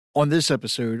On this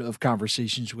episode of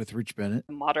Conversations with Rich Bennett,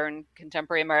 a modern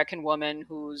contemporary American woman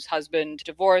whose husband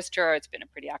divorced her. It's been a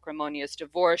pretty acrimonious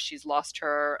divorce. She's lost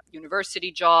her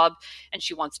university job and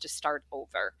she wants to start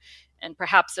over. And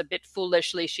perhaps a bit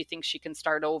foolishly, she thinks she can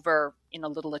start over in a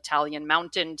little Italian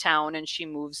mountain town, and she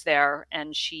moves there,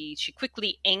 and she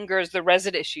quickly angers the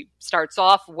residents. She starts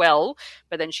off well,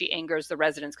 but then she angers the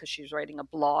residents because she's writing a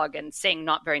blog and saying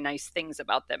not very nice things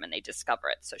about them, and they discover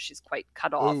it. So she's quite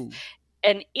cut off. Ooh.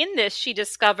 And in this, she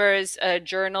discovers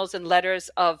journals and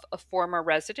letters of a former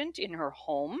resident in her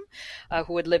home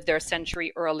who had lived there a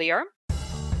century earlier.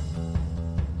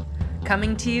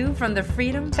 Coming to you from the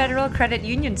Freedom Federal Credit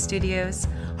Union Studios,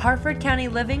 Harford County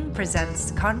Living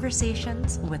presents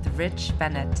Conversations with Rich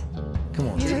Bennett. Come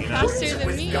on. You're faster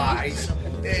than me. Guys.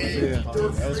 Hey, that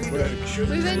was quick.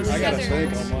 We've been I got a together.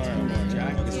 fake on mine.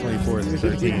 It's 24th and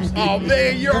 13th. Oh,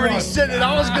 man, you already said it.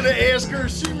 I was going to ask her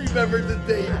if she remembered the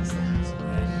date.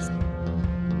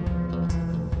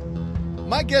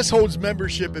 My guest holds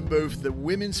membership in both the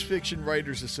Women's Fiction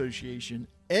Writers Association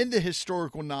and the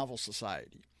Historical Novel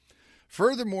Society.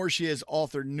 Furthermore, she has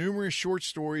authored numerous short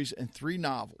stories and 3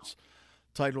 novels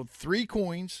titled 3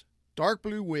 Coins, Dark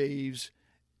Blue Waves,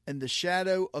 and The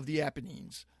Shadow of the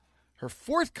Apennines. Her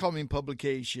forthcoming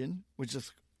publication, which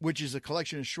is a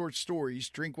collection of short stories,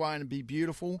 Drink Wine and Be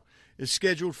Beautiful, is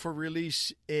scheduled for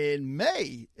release in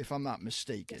May, if I'm not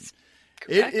mistaken.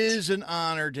 Yes. It is an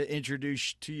honor to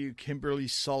introduce to you Kimberly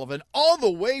Sullivan, all the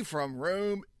way from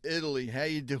Rome, Italy. How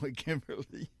you doing,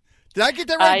 Kimberly? Did I get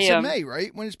that right? It's in May,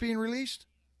 right, when it's being released?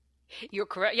 You're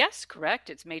correct. Yes, correct.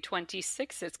 It's May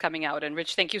 26th it's coming out. And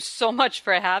Rich, thank you so much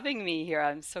for having me here.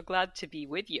 I'm so glad to be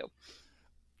with you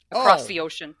across the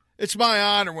ocean. It's my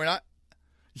honor when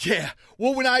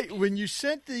you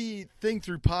sent the thing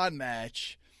through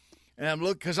Podmatch, and I'm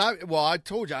looking, because I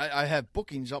told you I have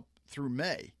bookings up through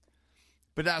May.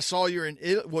 But I saw you're in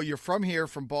Italy. Well, you're from here,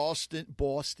 from Boston.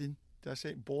 Boston. Did I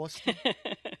say Boston?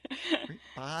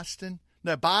 Boston?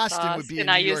 No, Boston would be a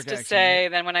New York accent. I used to say,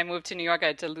 then when I moved to New York, I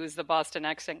had to lose the Boston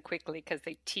accent quickly because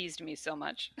they teased me so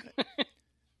much.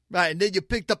 Right, and then you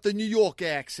picked up the New York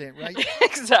accent, right?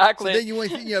 Exactly. So then you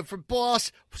went from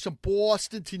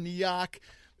Boston to New York,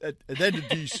 and then to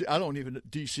D.C. I don't even,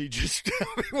 D.C., just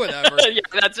whatever. Yeah,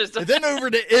 that's just and then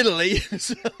over to Italy.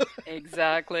 So.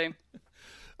 Exactly.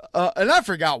 And I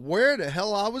forgot where the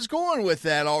hell I was going with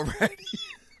that already.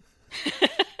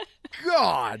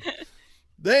 God.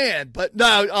 Man, but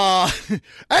no,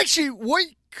 actually,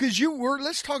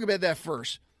 let's talk about that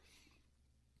first.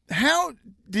 How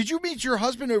did you meet your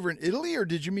husband over in Italy, or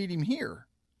did you meet him here?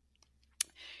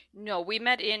 No, we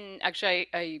met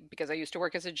because I used to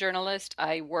work as a journalist,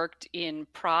 I worked in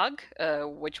Prague,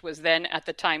 which was then at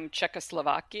the time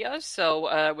Czechoslovakia. So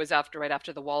it was right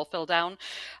after the wall fell down.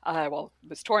 It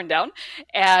was torn down.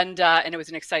 And it was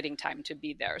an exciting time to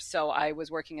be there. So I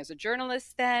was working as a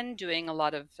journalist then, doing a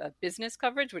lot of business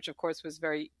coverage, which of course was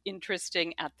very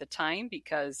interesting at the time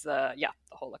because,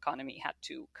 the whole economy had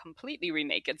to completely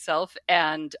remake itself.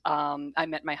 And I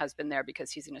met my husband there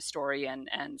because he's an historian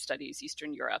and studies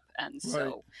Eastern Europe. And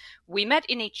so we met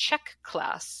in a Czech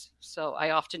class. So I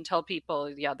often tell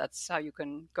people, that's how you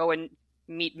can go and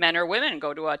meet men or women,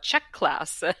 go to a Czech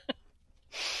class. I'm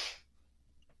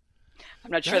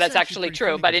not sure that's actually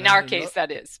true, but in our case, that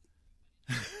is.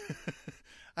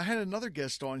 I had another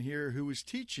guest on here who was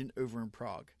teaching over in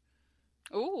Prague.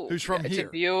 Ooh, who's from it's here. A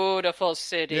beautiful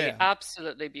city. Yeah.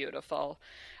 Absolutely beautiful.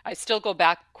 I still go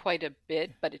back quite a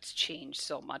bit, but it's changed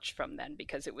so much from then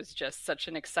because it was just such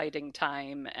an exciting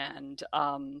time. And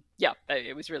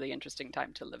it was really interesting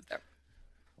time to live there.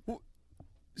 Well,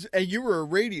 and you were a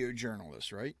radio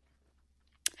journalist, right?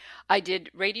 I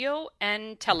did radio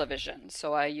and television.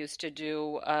 So I used to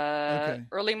do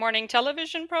early morning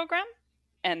television program.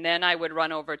 And then I would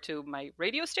run over to my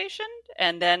radio station.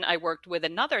 And then I worked with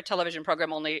another television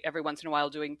program, only every once in a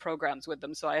while doing programs with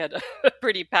them. So I had a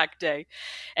pretty packed day.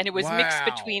 And it was mixed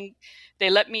between, they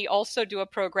let me also do a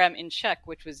program in Czech,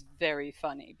 which was very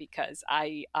funny because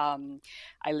I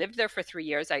lived there for 3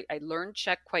 years. I learned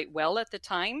Czech quite well at the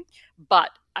time,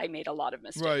 but I made a lot of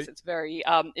mistakes. Right. It's very,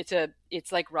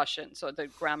 it's like Russian. So the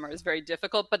grammar is very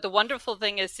difficult. But the wonderful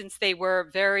thing is since they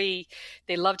loved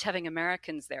having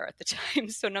Americans there at the time.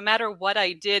 So no matter what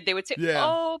I did, they would say,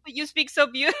 oh, but you speak so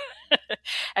beautiful.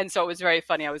 And so it was very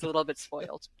funny. I was a little bit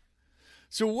spoiled.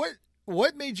 So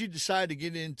what made you decide to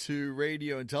get into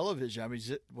radio and television? I mean,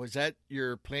 was that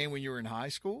your plan when you were in high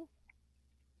school?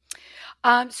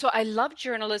 So I loved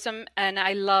journalism, and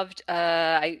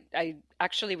I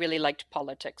actually really liked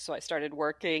politics. So I started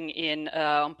working in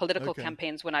on political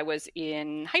campaigns when I was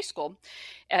in high school,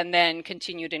 and then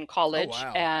continued in college.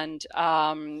 wow. And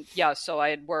so I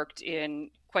had worked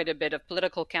in quite a bit of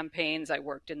political campaigns. I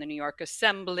worked in the New York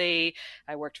Assembly.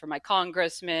 I worked for my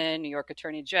congressman, New York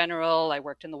Attorney General. I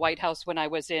worked in the White House when I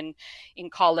was in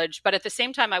college. But at the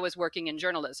same time, I was working in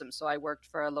journalism. So I worked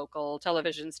for a local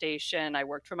television station. I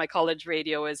worked for my college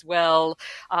radio as well.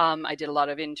 I did a lot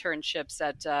of internships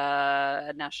at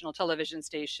a national television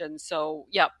station. So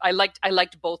yeah, I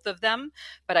liked both of them,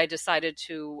 but I decided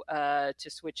to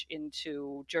switch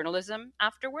into journalism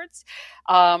afterwards,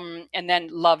 and then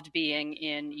loved being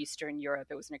in Eastern Europe.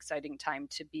 It was an exciting time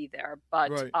to be there,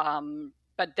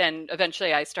 but then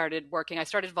eventually I started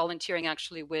volunteering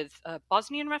actually with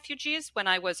Bosnian refugees when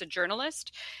I was a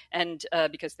journalist, and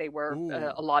because they were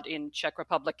a lot in Czech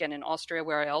Republic and in Austria,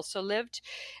 where I also lived.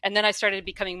 And then I started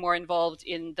becoming more involved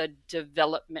in the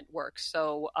development work.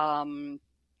 So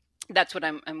that's what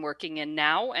I'm working in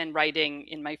now and writing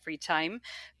in my free time.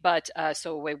 But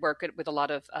so I work with a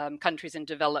lot of countries in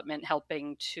development,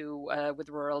 helping with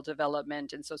rural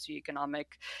development and socioeconomic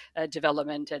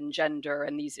development and gender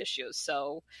and these issues.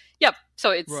 So yeah,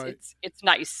 so it's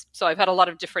nice. So I've had a lot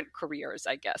of different careers,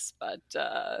 I guess, but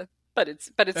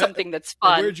it's something that's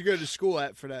fun. Where'd you go to school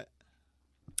at for that?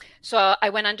 So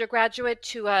I went undergraduate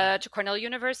to Cornell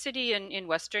University in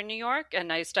Western New York,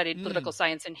 and I studied political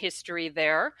science and history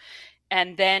there.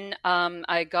 And then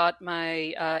I got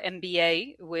my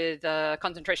MBA with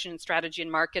concentration in strategy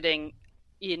and marketing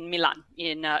in Milan,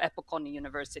 in Cornell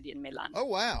University in Milan. Oh,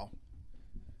 wow.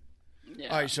 Yeah.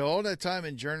 All right, so all that time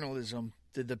in journalism,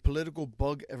 did the political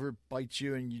bug ever bite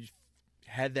you and you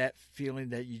had that feeling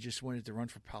that you just wanted to run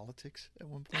for politics at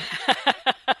one point?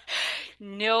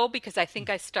 No, because I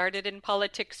think I started in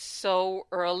politics so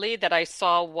early that I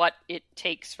saw what it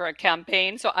takes for a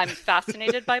campaign. So I'm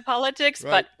fascinated by politics,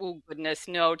 but oh goodness,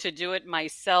 no, to do it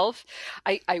myself.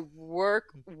 I work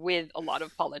with a lot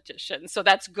of politicians. So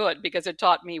that's good because it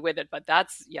taught me with it. But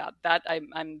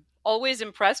I'm always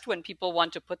impressed when people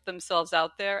want to put themselves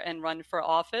out there and run for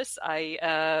office.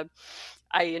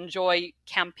 I enjoy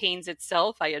campaigns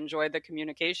itself. I enjoy the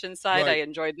communication side. I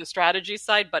enjoy the strategy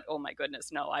side. But oh my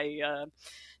goodness, no,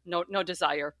 no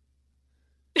desire.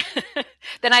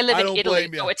 Then I live in Italy,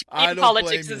 so it's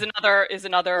politics is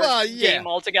another game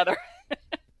altogether.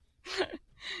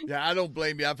 Yeah, I don't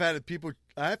blame you. I've had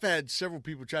several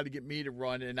people try to get me to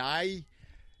run, and I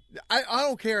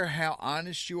don't care how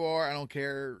honest you are. I don't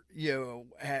care,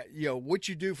 what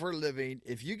you do for a living.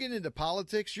 If you get into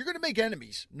politics, you're going to make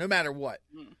enemies no matter what.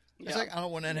 It's like, I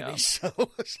don't want enemies. So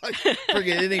it's like,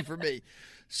 forget it ain't for me.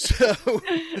 So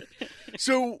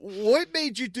what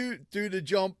made you do the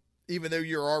jump, even though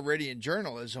you're already in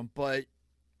journalism, but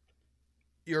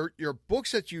your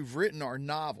books that you've written are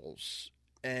novels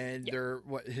and they're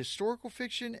historical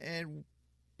fiction and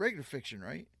regular fiction,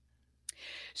 right?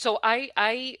 So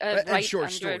I write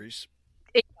short stories.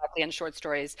 Exactly, and short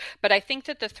stories. But I think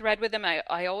that the thread with them,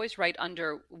 I always write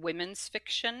under women's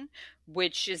fiction,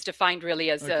 which is defined really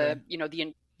as the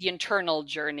internal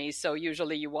journey. So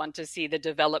usually you want to see the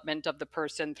development of the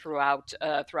person throughout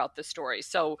the story.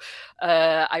 So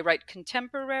I write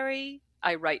contemporary.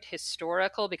 I write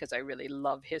historical because I really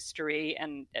love history,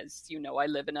 and as you know, I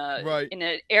live in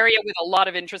an area with a lot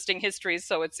of interesting histories.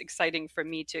 So it's exciting for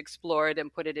me to explore it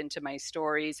and put it into my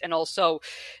stories, and also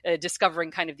discovering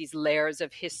kind of these layers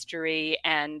of history,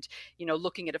 and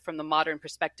looking at it from the modern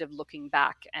perspective, looking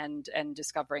back and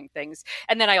discovering things.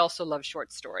 And then I also love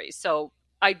short stories. So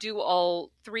I do all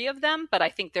three of them, but I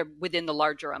think they're within the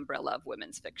larger umbrella of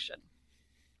women's fiction.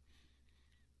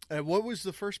 And what was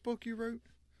the first book you wrote?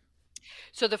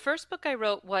 So the first book I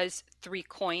wrote was Three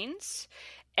Coins.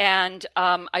 And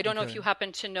I don't know if you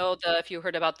happen to know if you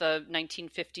heard about the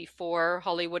 1954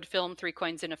 Hollywood film, Three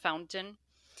Coins in a Fountain.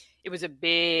 It was a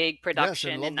big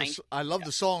production. Yes, I love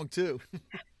the song too.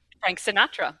 Frank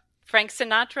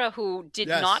Sinatra, who did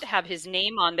not have his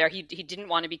name on there. He didn't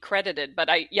want to be credited. But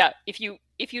if you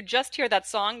just hear that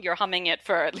song, you're humming it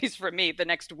for, at least for me, the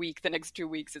next week, the next 2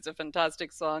 weeks. It's a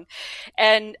fantastic song.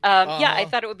 And I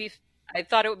thought it would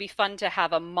be fun to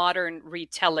have a modern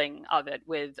retelling of it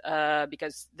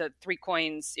because the Three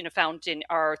Coins in a Fountain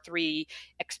are three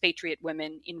expatriate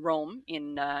women in Rome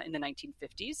in the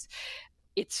 1950s.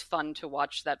 it's fun to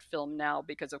watch that film now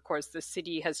because, of course, the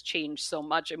city has changed so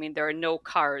much. I mean, there are no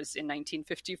cars in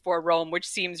 1954 Rome, which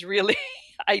seems really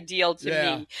ideal to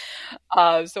me.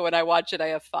 So when I watch it, I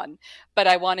have fun. But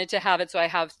I wanted to have it so I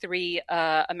have 3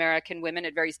 American women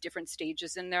at various different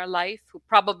stages in their life who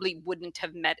probably wouldn't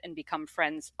have met and become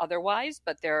friends otherwise,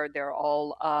 but they're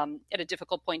all at a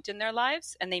difficult point in their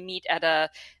lives, and they meet at a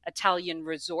Italian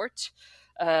resort.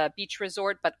 Beach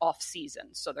resort, but off season.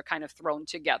 So they're kind of thrown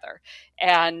together.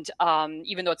 And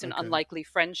even though it's an unlikely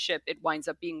friendship, it winds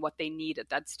up being what they need at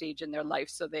that stage in their life.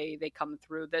 So they come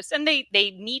through this, and they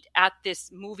meet at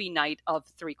this movie night of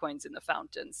 3 Coins in the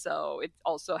Fountain. So it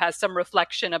also has some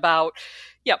reflection about,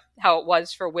 how it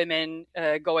was for women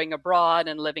going abroad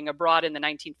and living abroad in the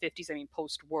 1950s. I mean,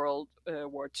 post-World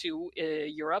War II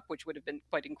Europe, which would have been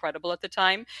quite incredible at the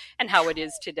time, and how it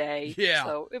is today. Yeah.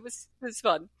 So it was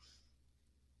fun.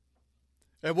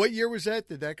 And what year was that?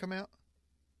 Did that come out?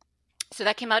 So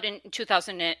that came out in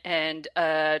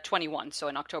 2021, so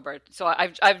in October. So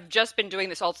I've just been doing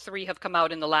this. All 3 have come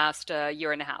out in the last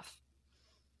year and a half.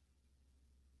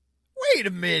 Wait a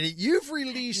minute. You've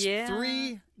released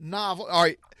 3 novels. All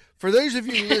right. For those of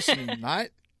you listening, not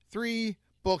 3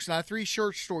 books, not 3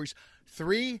 short stories,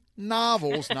 3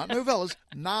 novels, not novellas,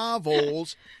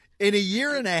 novels in a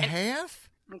year and a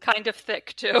half? I'm kind of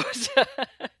thick, too.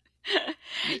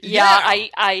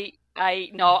 I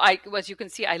as you can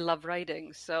see, I love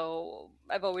writing. So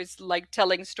I've always liked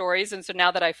telling stories. And so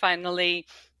now that I finally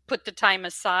put the time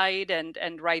aside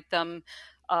and write them,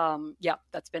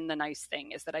 that's been the nice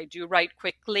thing, is that I do write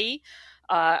quickly.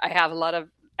 I have a lot of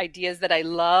ideas that I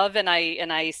love, and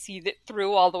I see it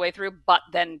through all the way through, but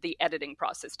then the editing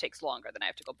process takes longer. Then I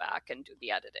have to go back and do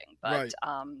the editing. But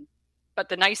but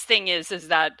the nice thing is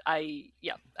that I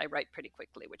write pretty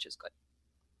quickly, which is good.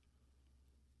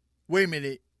 Wait a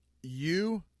minute.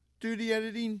 You do the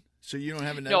editing? So you don't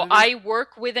have an editor? No, I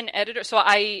work with an editor. So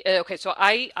I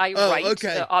write,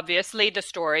 obviously, the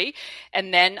story.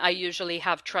 And then I usually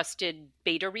have trusted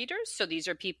beta readers. So these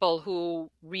are people who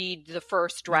read the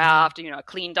first draft, a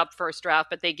cleaned up first draft,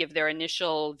 but they give their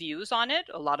initial views on it.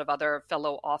 A lot of other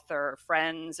fellow author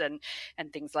friends and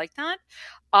things like that.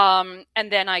 And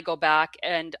then I go back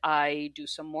and I do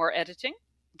some more editing.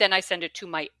 Then I send it to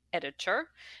my editor,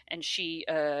 and she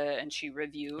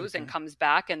reviews and comes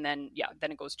back, and then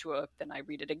it goes to then I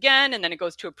read it again, and then it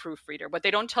goes to a proofreader. What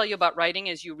they don't tell you about writing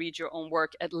is you read your own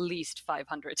work at least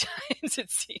 500 times,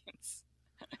 it seems.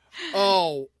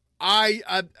 And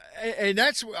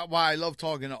that's why I love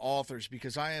talking to authors,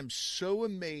 because I am so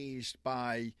amazed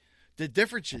by the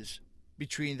differences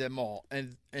between them all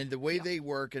and the way they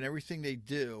work and everything they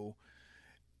do.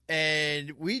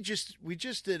 And I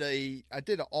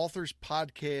did an authors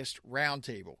podcast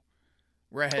roundtable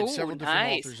where I had several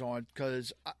different authors on,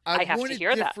 because I wanted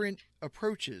different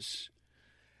approaches.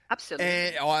 Absolutely.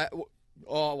 And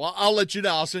I'll let you know.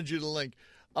 I'll send you the link.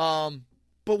 But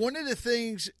one of the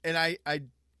things, and I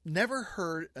never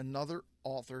heard another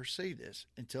author say this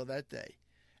until that day,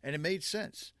 and it made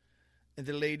sense. And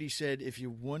the lady said, if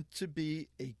you want to be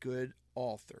a good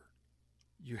author,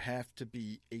 you have to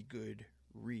be a good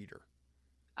reader.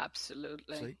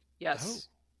 Absolutely. Like, yes.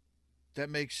 That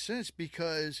makes sense,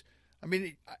 because I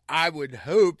mean, I would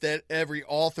hope that every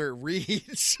author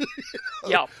reads.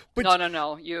 Yeah. But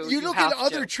no. You look at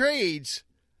other trades.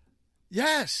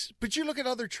 Yes, but you look at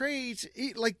other trades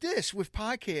like this with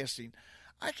podcasting.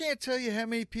 I can't tell you how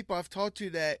many people I've talked to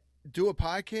that do a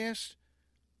podcast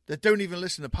that don't even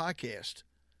listen to podcast.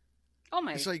 Oh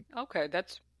my! It's like, okay,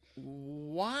 that's.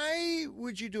 Why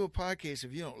would you do a podcast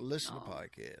if you don't listen to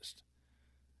podcast?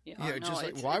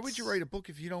 Why would you write a book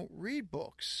if you don't read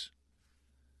books?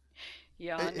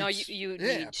 Yeah, you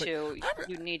need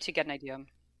to get an idea.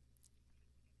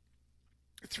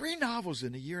 3 novels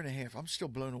in a year and a half. I'm still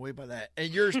blown away by that. And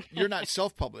you're not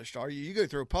self-published, are you? You go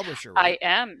through a publisher, right? I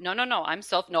am. No. I'm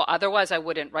otherwise I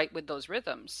wouldn't write with those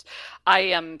rhythms. I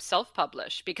am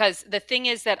self-published, because the thing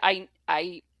is that I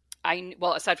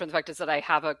aside from the fact is that I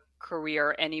have a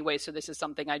career anyway, so this is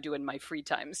something I do in my free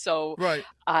time. So right.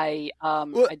 I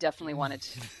definitely wanted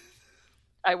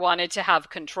to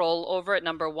have control over it,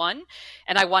 number one.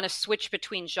 And I want to switch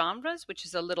between genres, which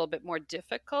is a little bit more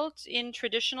difficult in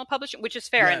traditional publishing, which is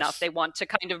fair enough. They want to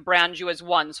kind of brand you as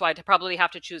one. So I'd probably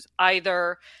have to choose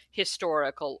either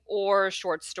historical or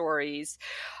short stories.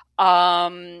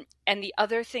 And the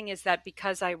other thing is that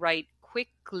because I write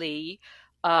quickly,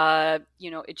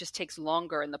 it just takes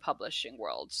longer in the publishing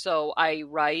world. So I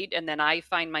write, and then I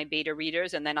find my beta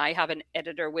readers, and then I have an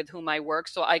editor with whom I work,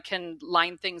 so I can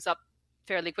line things up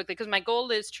fairly quickly, because my goal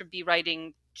is to be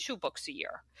writing 2 books a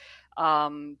year.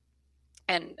 And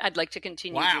I'd like to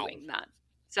continue doing that.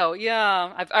 So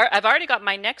yeah, I've already got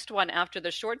my next one after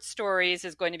the short stories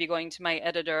is going to be going to my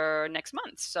editor next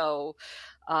month. So,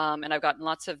 and I've gotten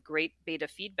lots of great beta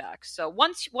feedback. So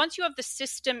once you have the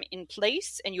system in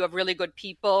place and you have really good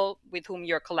people with whom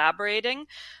you're collaborating,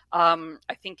 I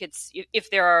think if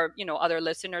there are other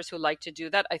listeners who like to do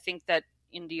that, I think that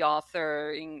indie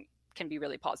authoring can be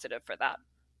really positive for that.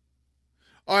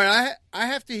 All right, I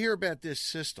have to hear about this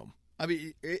system. I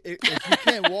mean, if you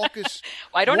can walk us,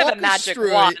 well, I don't have a magic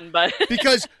wand, but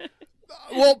because,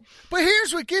 but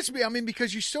here's what gets me. I mean,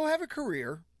 because you still have a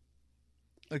career,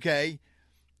 okay?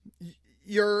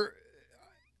 You're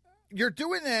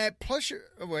doing that, plus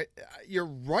you're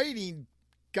writing.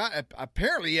 God,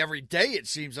 apparently every day it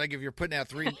seems like if you put out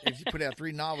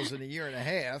three novels in a year and a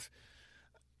half,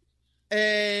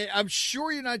 and I'm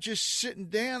sure you're not just sitting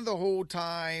down the whole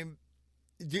time.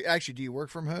 Do you work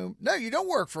from home? No, you don't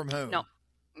work from home. No.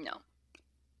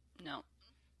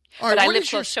 All right, but I live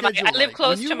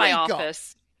close to my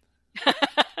office.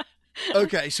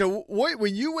 Okay, so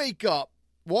when you wake up,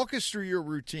 walk us through your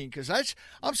routine, because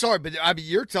I'm sorry, but I mean,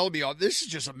 you're telling me, this is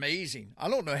just amazing. I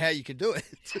don't know how you can do it.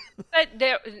 But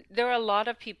there are a lot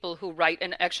of people who write,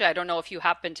 and actually, I don't know if you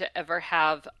happen to ever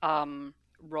have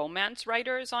romance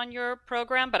writers on your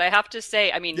program, but I have to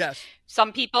say, I mean, yes.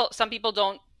 Some people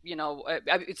don't.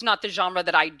 It's not the genre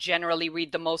that I generally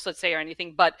read the most, let's say, or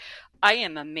anything, but I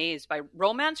am amazed by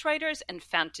romance writers, and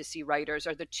fantasy writers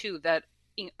are the two that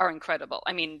are incredible.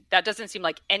 I mean, that doesn't seem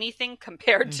like anything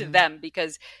compared to them,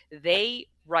 because they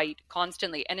write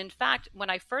constantly. And in fact, when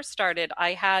I first started,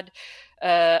 I had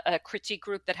a critique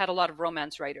group that had a lot of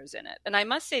romance writers in it. And I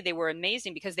must say they were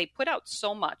amazing, because they put out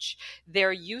so much.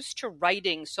 They're used to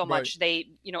writing so much.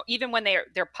 They, even when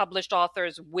they're published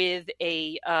authors with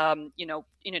a,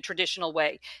 in a traditional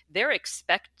way, they're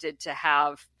expected to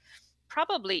have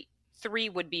probably 3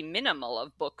 would be minimal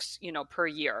of books, per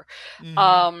year.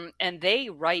 And they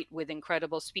write with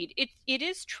incredible speed. It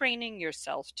is training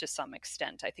yourself to some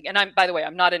extent, I think. And by the way,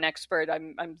 I'm not an expert.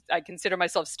 I consider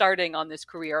myself starting on this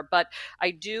career, but I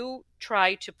do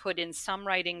try to put in some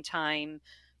writing time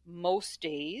most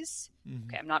days.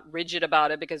 Okay, I'm not rigid about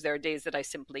it, because there are days that I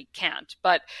simply can't.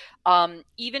 But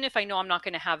even if I know I'm not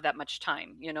going to have that much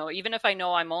time, even if I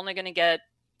know I'm only going to get,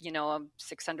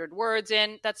 600 words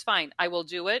in, that's fine. I will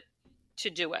do it to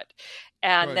do it.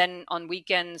 And then on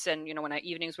weekends and,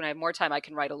 evenings when I have more time, I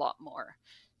can write a lot more.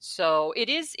 So it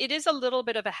is a little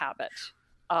bit of a habit.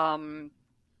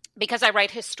 Because I write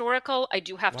historical, I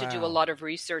do have to do a lot of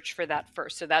research for that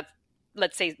first. So that,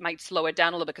 let's say, might slow it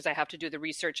down a little bit, because I have to do the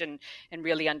research and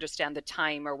really understand the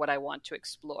time or what I want to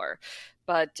explore.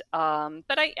 But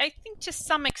I think to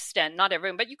some extent, not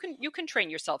everyone, but you can train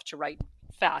yourself to write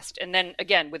fast. And then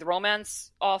again, with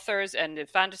romance authors and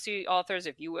fantasy authors,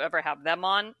 if you ever have them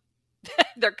on,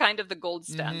 they're kind of the gold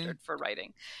standard for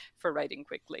writing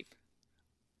quickly.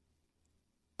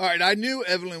 All right, I knew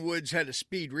Evelyn Woods had a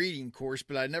speed reading course,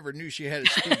 but I never knew she had a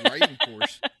speed writing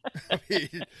course. I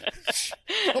mean,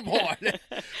 come on.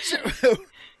 So,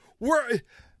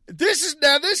 this is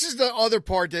the other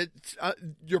part that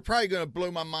you're probably going to blow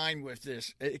my mind with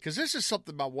this, because this is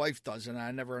something my wife does, and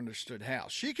I never understood how.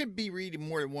 She can be reading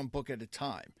more than one book at a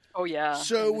time. Oh, yeah.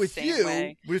 So with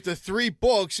you, with the 3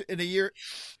 books in a year,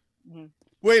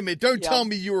 wait a minute, don't tell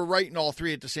me you were writing all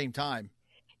 3 at the same time.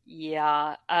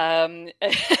 Yeah.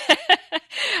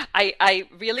 I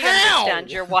really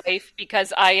understand your wife,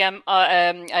 because I am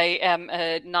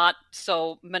not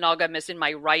so monogamous in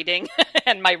my writing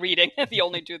and my reading, the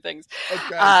only 2 things.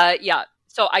 Okay. Yeah.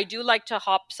 So I do like to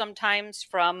hop sometimes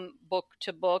from book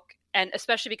to book, and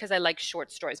especially because I like short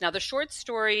stories. Now, the short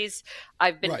stories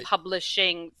I've been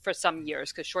publishing for some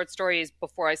years, because short stories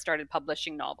before I started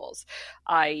publishing novels.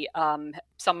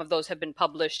 Some of those have been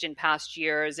published in past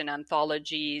years in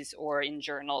anthologies or in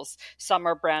journals. Some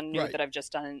are brand new that I've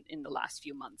just done in the last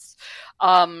few months.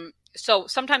 So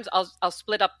sometimes I'll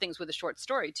split up things with a short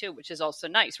story too, which is also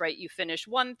nice, right? You finish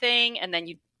one thing and then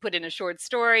you put in a short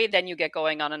story, then you get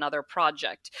going on another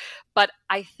project. But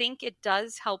I think it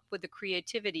does help with the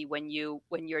creativity when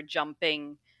you're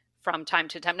jumping from time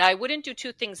to time. Now, I wouldn't do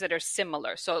 2 things that are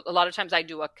similar. So a lot of times I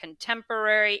do a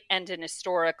contemporary and an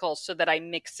historical so that I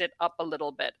mix it up a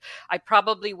little bit. I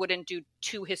probably wouldn't do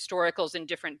 2 historicals in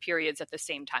different periods at the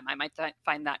same time. I might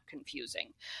find that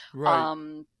confusing.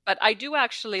 Right. But I do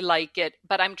actually like it.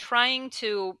 But I'm trying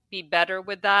to be better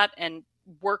with that and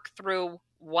work through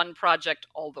one project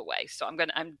all the way. So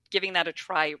I'm giving that a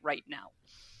try right now.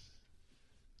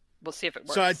 We'll see if it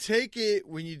works. So I take it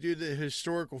when you do the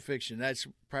historical fiction, that's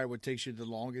probably what takes you the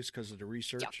longest because of the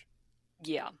research?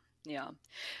 Yeah. Yeah.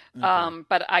 Okay.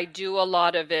 But I do a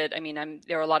lot of it. I mean,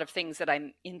 there are a lot of things that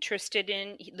I'm interested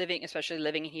in living, especially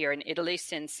living here in Italy,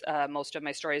 since most of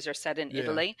my stories are set in Yeah.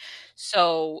 Italy.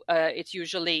 So it's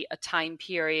usually a time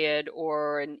period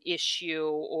or an issue,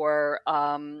 or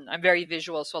I'm very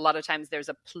visual. So a lot of times there's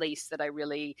a place that I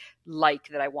really like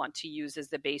that I want to use as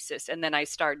the basis. And then I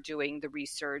start doing the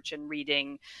research and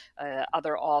reading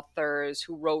other authors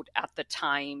who wrote at the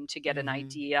time to get an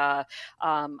idea.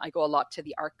 I go a lot to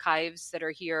the archives that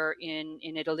are here in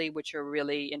Italy, which are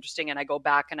really interesting. And I go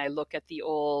back and I look at the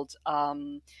old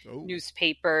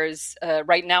newspapers.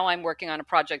 Right now I'm working on a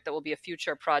project that will be a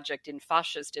future project in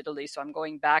fascist Italy. So I'm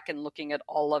going back and looking at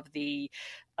all of the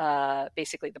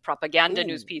basically the propaganda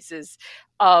news pieces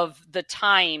of the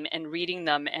time and reading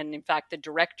them. And in fact, the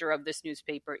director of this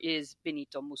newspaper is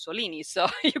Benito Mussolini. So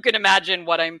you can imagine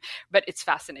but it's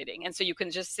fascinating. And so you can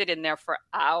just sit in there for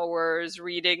hours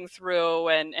reading through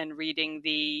and reading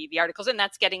the articles. And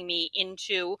that's getting me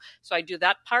into, so I do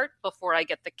that part before I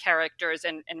get the characters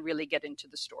and really get into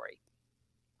the story.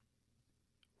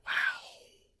 Wow.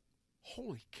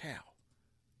 Holy cow.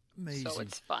 Amazing. So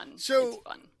it's fun. So it's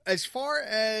fun. As far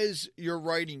as your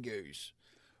writing goes,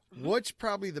 what's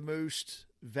probably the most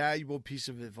valuable piece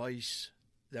of advice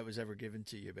that was ever given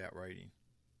to you about writing?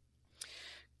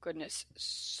 Goodness,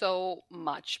 so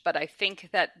much. But I think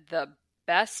that the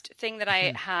best thing that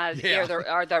I had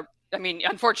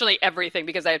unfortunately everything,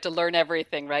 because I have to learn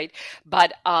everything, right?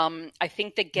 But I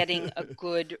think that getting a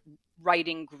good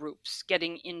writing groups,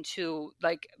 getting into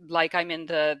like I'm in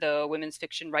the Women's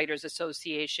Fiction Writers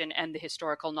Association and the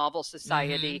Historical Novel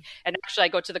Society. And actually I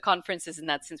go to the conferences in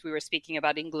that, since we were speaking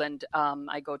about England.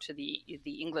 I go to the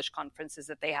English conferences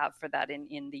that they have for that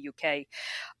in the UK.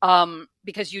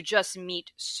 Because you just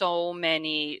meet so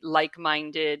many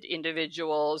like-minded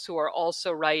individuals who are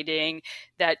also writing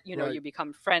that, Right. you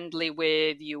become friendly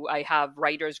with. I have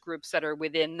writers groups that are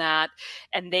within that,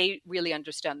 and they really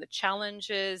understand the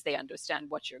challenges. They understand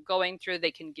what you're going through.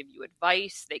 They can give you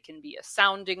advice. They can be a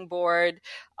sounding board.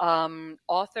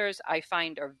 Authors, I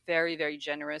find, are very, very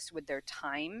generous with their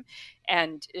time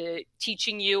and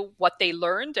teaching you what they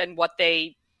learned and what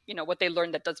they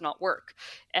learned that does not work.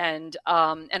 And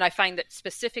I find that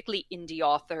specifically indie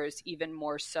authors even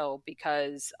more so,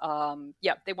 because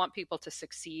they want people to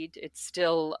succeed. It's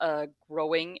still a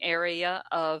growing area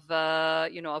of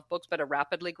books, but a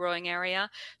rapidly growing area.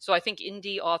 So I think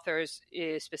indie authors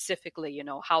specifically,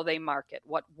 how they market,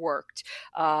 what worked,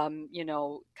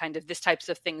 kind of this types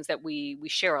of things that we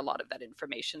share a lot of that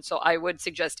information. So I would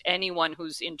suggest anyone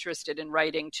who's interested in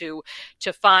writing to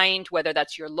find, whether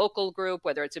that's your local group,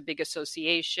 whether it's a big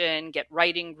association, get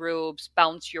writing groups,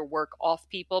 bounce your work off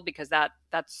people, because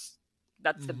that's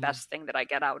the best thing that I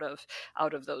get out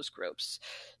of those groups.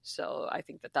 So I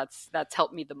think that's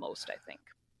helped me the most, I think.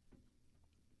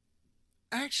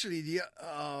 Actually,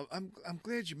 I'm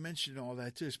glad you mentioned all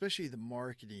that too, especially the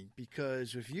marketing,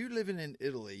 because if you're living in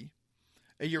Italy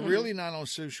and you're really not on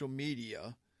social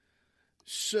media,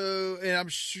 and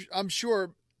I'm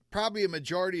sure probably a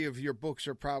majority of your books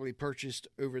are probably purchased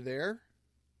over there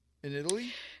in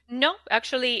Italy? No,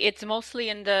 actually, it's mostly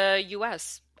in the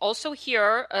U.S. Also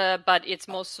here, but it's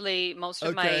most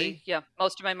of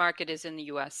my market is in the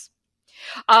U.S.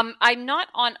 I'm not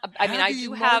on. I mean, I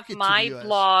do have my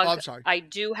blog. Oh, I'm sorry. I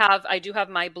do have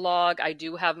my blog. I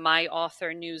do have my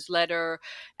author newsletter,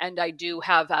 and I do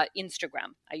have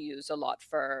Instagram. I use a lot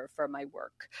for my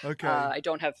work. Okay. I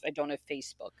don't have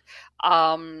Facebook.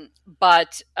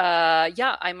 But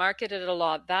I market it a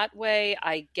lot that way.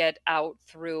 I get out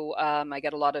through. I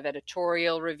get a lot of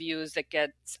editorial reviews that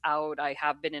gets out. I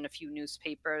have been in a few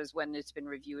newspapers when it's been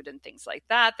reviewed and things like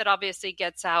that. That obviously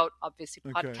gets out. Obviously,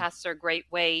 podcasts are a great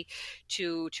way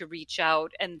to reach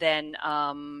out. And then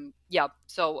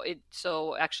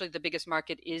so actually the biggest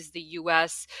market is the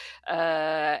US,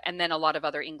 and then a lot of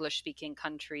other English speaking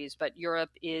countries. But Europe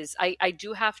is, I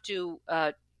do have to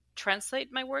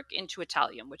translate my work into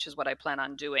Italian, which is what I plan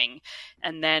on doing.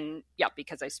 And then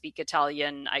because I speak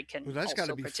Italian, I can that's also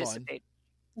gotta be participate. Fun.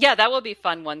 Yeah, that will be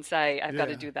fun once I've got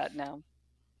to do that now.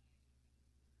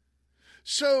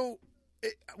 So,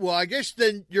 well, I guess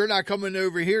then you're not coming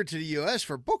over here to the U.S.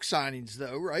 for book signings,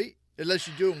 though, right? Unless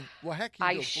you do them. Well, heck, you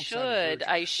do book signings.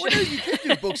 I should. Well, no, you can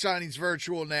do book signings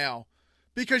virtual now,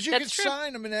 because you can true.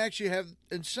 sign them and actually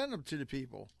send them to the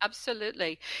people.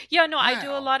 Absolutely. Yeah, no, wow. I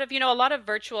do a lot of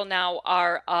virtual now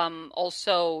are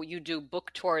also, you do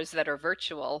book tours that are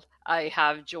virtual. I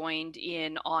have joined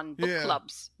in on book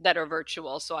clubs that are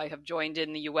virtual. So I have joined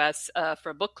in the US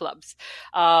for book clubs.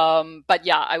 But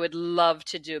yeah, I would love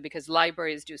to do, because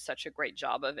libraries do such a great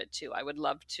job of it too. I would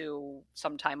love to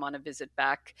sometime on a visit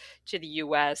back to the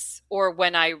US, or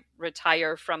when I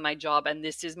retire from my job and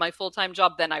this is my full-time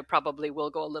job, then I probably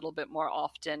will go a little bit more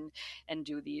often and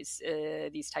do these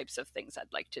types of things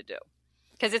I'd like to do.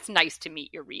 Because it's nice to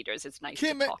meet your readers. It's nice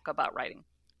to talk about writing.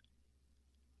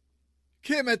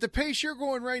 Kim, at the pace you're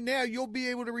going right now, you'll be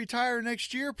able to retire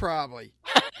next year probably.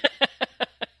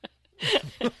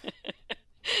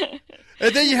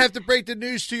 And then you have to break the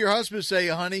news to your husband, say,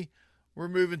 honey, we're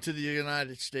moving to the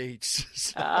United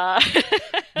States. I'm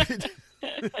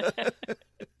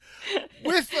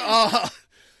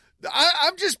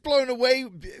just blown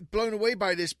away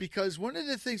by this, because one of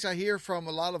the things I hear from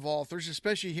a lot of authors,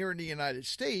 especially here in the United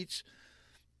States,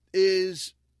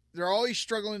 is they're always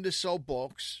struggling to sell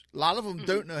books. A lot of them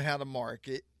don't know how to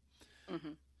market.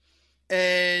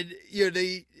 And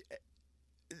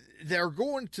they're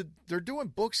doing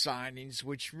book signings,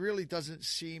 which really doesn't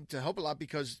seem to help a lot,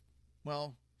 because,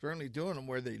 well, they're only doing them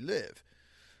where they live.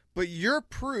 But you're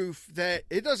proof that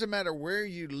it doesn't matter where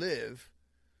you live.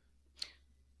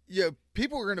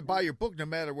 People are going to buy your book no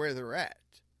matter where they're at.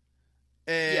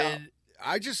 And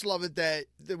I just love it that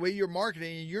the way you're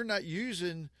marketing, you're not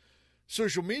using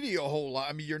social media a whole lot.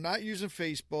 I mean, you're not using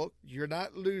Facebook. You're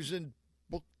not using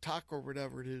BookTok or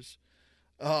whatever it is.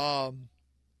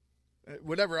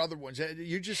 Whatever other ones.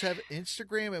 You just have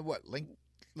Instagram and what?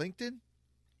 LinkedIn?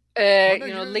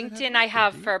 LinkedIn I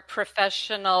have for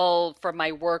professional, for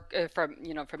my work, for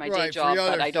my day job,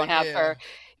 but I don't have for...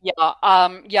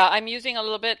 I'm using a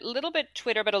little bit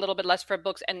Twitter, but a little bit less for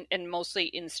books, and mostly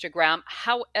Instagram.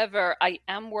 However, I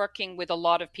am working with a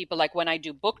lot of people, like when I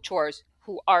do book tours,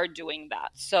 who are doing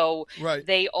that. So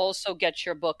they also get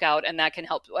your book out, and that can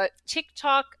help.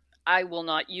 TikTok, I will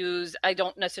not use. I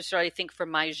don't necessarily think for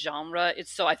my genre.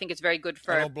 I think it's very good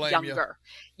for younger.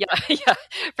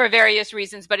 For various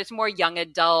reasons, but it's more young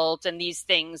adult and these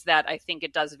things that I think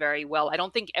it does very well. I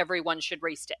don't think everyone should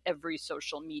race to every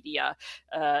social media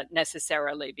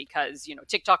necessarily, because,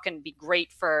 TikTok can be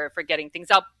great for getting things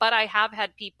out. But I have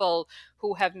had people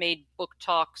who have made book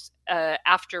talks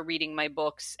after reading my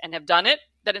books and have done it,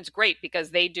 that it's great because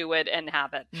they do it and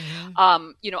have it.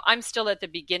 I'm still at the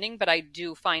beginning, but I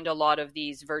do find a lot of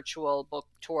these virtual book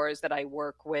tours that I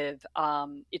work with.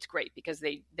 It's great because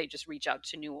they just reach out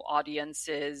to new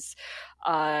audiences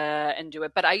and do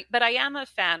it. But I am a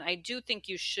fan. I do think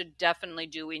you should definitely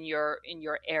do in your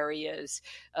areas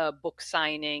book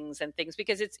signings and things,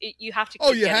 because you have to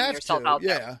keep getting yourself out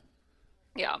there.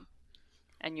 Yeah.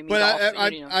 And you meet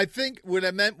I think what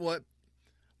I meant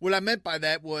by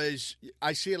that was,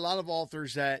 I see a lot of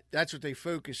authors that's what they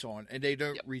focus on, and they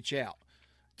don't reach out.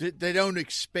 They don't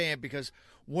expand, because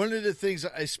one of the things,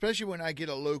 especially when I get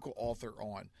a local author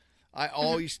on, I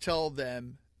always tell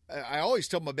them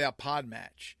about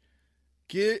Podmatch.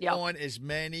 Get on as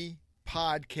many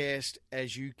podcasts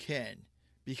as you can,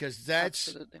 because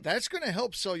that's going to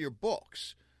help sell your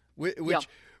books, which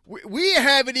we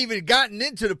haven't even gotten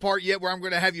into the part yet where I'm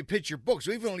going to have you pitch your books.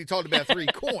 We've only talked about 3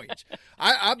 coins.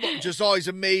 I'm just always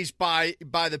amazed by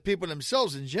the people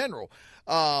themselves in general.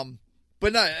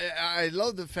 But no, I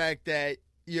love the fact that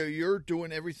you're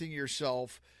doing everything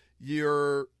yourself.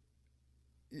 The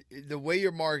way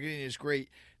you're marketing is great.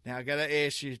 Now I got to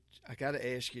ask you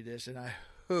this, and I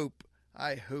hope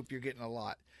you're getting a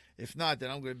lot. If not,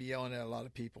 then I'm going to be yelling at a lot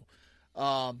of people.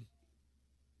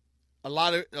 A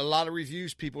lot of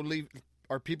reviews people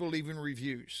leaving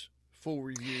reviews, full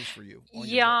reviews for you.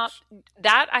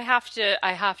 That I have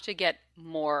to get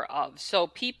more of. So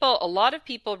a lot of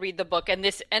people read the book, and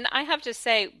I have to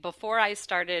say, before I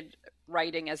started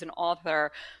writing as an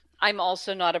author, I'm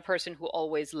also not a person who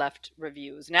always left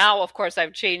reviews. Now, of course,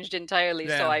 I've changed entirely.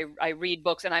 Yeah. So I read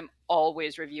books and I'm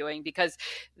always reviewing, because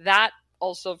that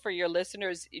also, for your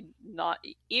listeners,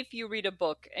 if you read a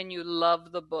book and you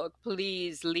love the book,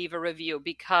 please leave a review,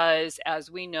 because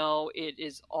as we know, it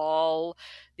is all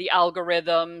the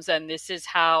algorithms, and this is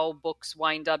how books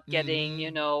wind up getting,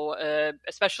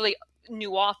 especially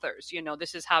new authors,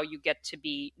 this is how you get to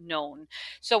be known.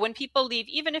 So when people leave,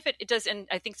 even if it does, and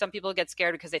I think some people get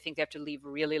scared because they think they have to leave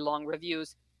really long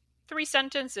reviews. 3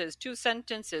 sentences, 2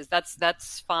 sentences,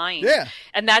 that's fine. Yeah.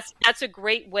 And that's a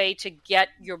great way to get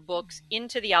your books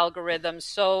into the algorithm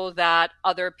so that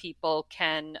other people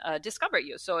can discover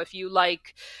you. So if you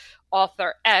like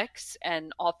author X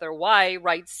and author Y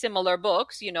write similar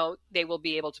books, they will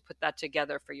be able to put that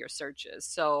together for your searches.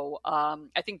 So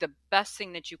I think the best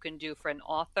thing that you can do for an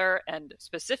author, and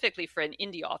specifically for an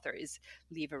indie author, is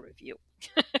leave a review.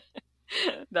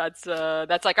 That's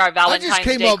like our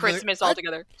Valentine's Day, Christmas all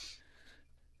together.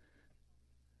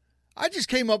 I just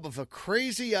came up with a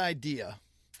crazy idea.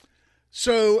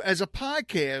 So as a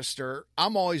podcaster,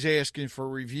 I'm always asking for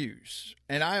reviews,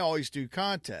 and I always do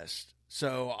contests.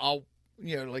 So I'll,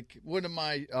 like one of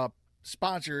my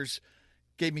sponsors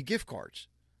gave me gift cards.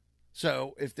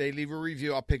 So if they leave a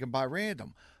review, I'll pick them by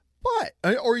random.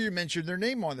 Or you mentioned their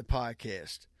name on the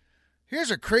podcast.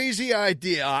 Here's a crazy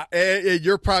idea.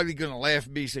 You're probably going to laugh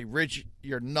at me and say, Rich,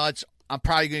 you're nuts. I'm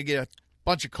probably going to get a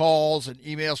bunch of calls and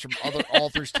emails from other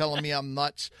authors telling me I'm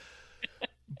nuts.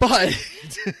 But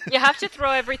you have to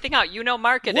throw everything out.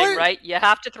 Marketing, right? You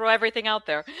have to throw everything out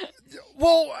there.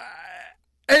 Well,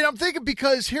 and I'm thinking,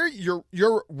 because here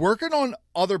you're working on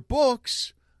other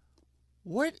books.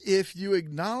 What if you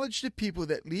acknowledge the people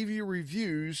that leave you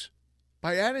reviews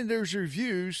by adding those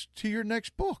reviews to your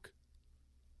next book?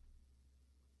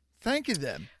 Thanking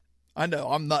them. I know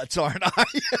I'm nuts, aren't I?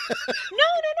 No.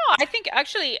 I think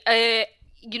actually,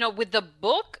 with the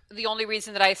book, the only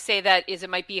reason that I say that is it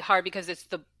might be hard because it's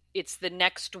the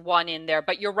next one in there.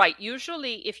 But you're right.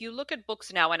 Usually, if you look at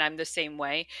books now, and I'm the same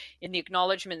way, in the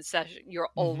acknowledgement session, you're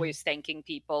always thanking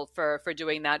people for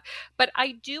doing that. But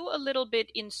I do a little bit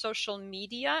in social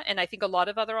media, and I think a lot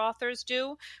of other authors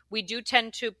do. We do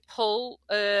tend to pull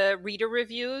reader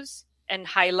reviews and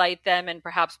highlight them and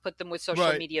perhaps put them with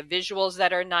social media visuals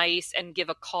that are nice and give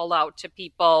a call out to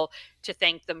people to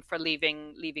thank them for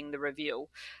leaving the review.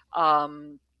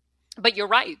 But you're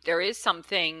right. There is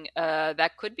something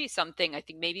that could be something, I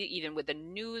think maybe even with a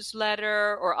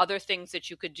newsletter or other things that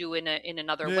you could do in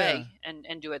another way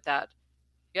and do it that.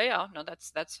 Yeah. No,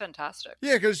 that's fantastic.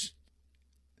 Yeah,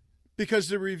 because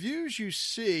the reviews you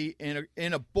see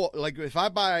in a book, like if I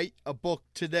buy a book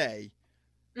today,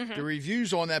 the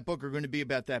reviews on that book are going to be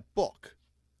about that book.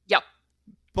 Yep.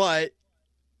 But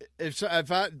if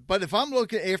I'm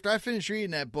looking, after I finish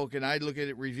reading that book and I look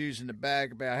at reviews in the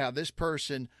back about how this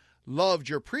person loved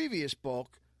your previous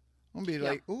book, I'm going to be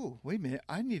like, "Ooh, wait a minute,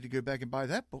 I need to go back and buy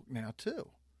that book now too."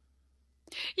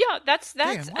 Yeah, that's.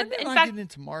 Damn, why did I get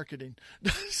into marketing?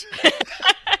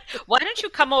 Why don't you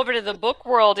come over to the book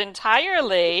world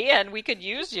entirely, and we could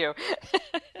use you?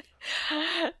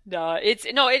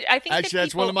 I think actually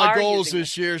that's one of my goals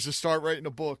this year is to start writing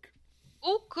a book.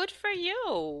 Oh, good for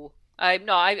you.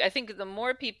 I think the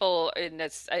more people in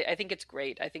this, I think it's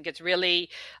great. I think it's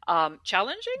really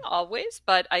challenging always,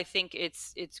 but I think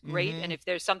it's great. And if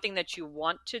there's something that you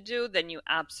want to do, then you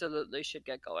absolutely should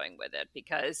get going with it,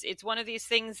 because it's one of these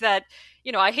things that,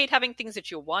 I hate having things that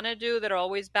you want to do that are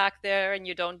always back there and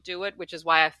you don't do it, which is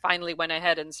why I finally went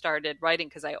ahead and started writing,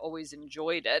 because I always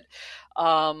enjoyed it.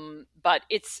 But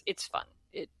it's fun.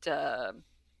 It's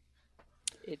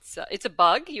a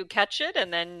bug. You catch it,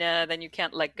 and then you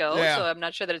can't let go. Yeah. So I'm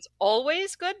not sure that it's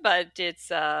always good, but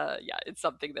it's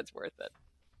something that's worth it.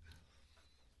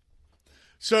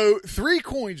 So 3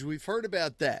 Coins, we've heard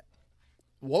about that.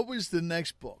 What was the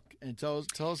next book? And tell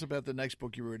us about the next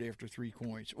book you wrote after 3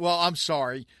 Coins. Well, I'm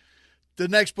sorry, the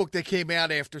next book that came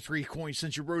out after 3 Coins,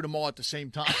 since you wrote them all at the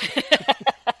same time.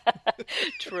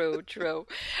 True.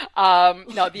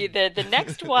 No, the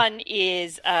next one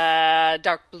is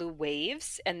Dark Blue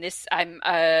Waves, and this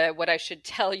what I should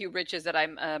tell you, Rich, is that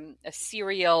I'm a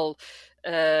serial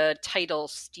title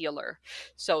stealer.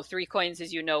 So 3 Coins,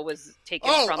 as you know, was taken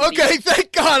from. Oh, okay,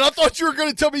 thank God. I thought you were going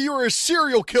to tell me you were a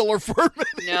serial killer for a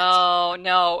minute.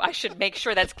 No, I should make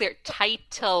sure that's clear.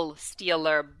 Title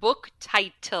stealer, book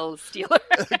title stealer.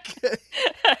 Okay.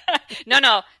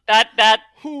 No, that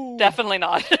definitely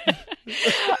not.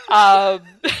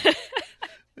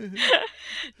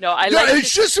 No,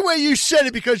 it's just the way you said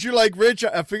it, because you're like, Rich,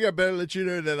 I figure I better let you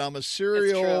know that I'm a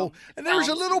serial. And there was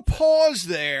a little pause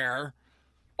there.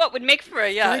 What would make for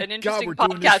an interesting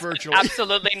podcast?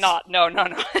 Absolutely not. No. No.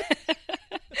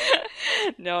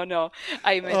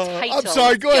 I'm a title. I'm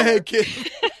sorry. Go ahead, kid.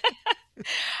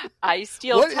 I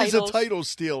steal What titles. What is a title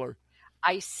stealer?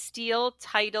 I steal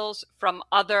titles from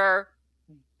other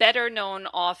better-known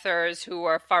authors who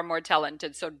are far more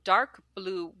talented. So Dark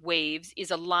Blue Waves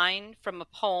is a line from a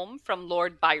poem from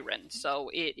Lord Byron. So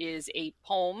it is a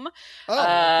poem. Oh,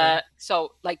 okay.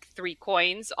 So like 3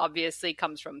 Coins obviously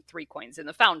comes from 3 Coins in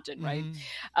the Fountain, right?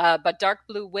 But Dark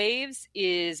Blue Waves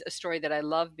is a story that I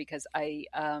love because I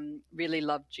really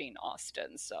love Jane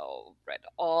Austen. So read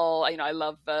all, I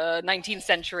love 19th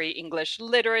century English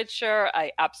literature.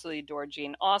 I absolutely adore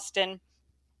Jane Austen.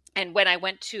 And when I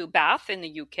went to Bath in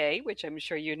the UK, which I'm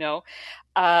sure you know,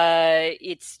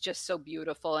 it's just so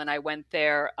beautiful. And I went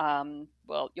there,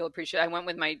 you'll appreciate. I went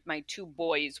with my two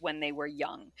boys when they were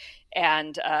young,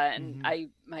 and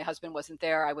my husband wasn't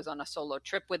there. I was on a solo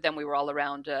trip with them. We were all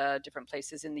around different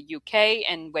places in the UK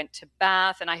and went to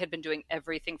Bath. And I had been doing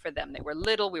everything for them. They were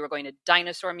little. We were going to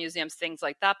dinosaur museums, things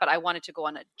like that. But I wanted to go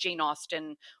on a Jane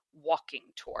Austen walking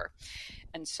tour,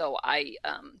 and so I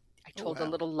told a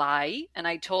little lie, and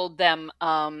I told them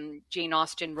Jane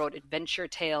Austen wrote adventure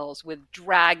tales with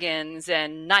dragons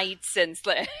and knights, and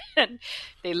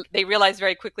they realized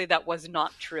very quickly that was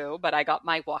not true. But I got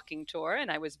my walking tour,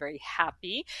 and I was very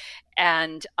happy.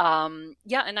 And and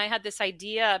I had this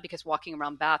idea, because walking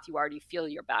around Bath, you already feel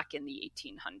you're back in the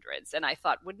 1800s. And I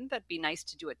thought, wouldn't that be nice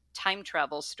to do a time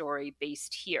travel story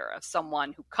based here, of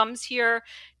someone who comes here,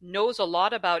 knows a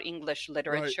lot about English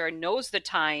literature, knows the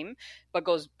time, but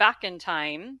goes back in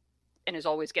time and is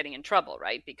always getting in trouble,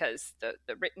 right? Because the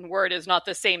written word is not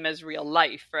the same as real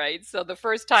life, right? So the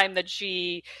first time that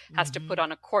she has to put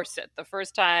on a corset, the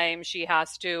first time she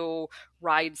has to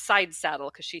ride side saddle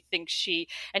because she thinks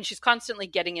and she's constantly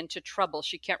getting into trouble.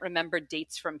 She can't remember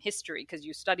dates from history, because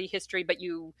you study history, but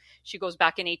she goes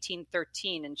back in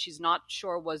 1813 and she's not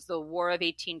sure, was the War of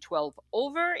 1812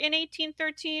 over in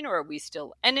 1813, or are we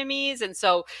still enemies? And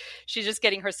so she's just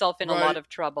getting herself in a lot of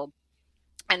trouble.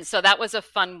 And so that was a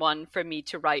fun one for me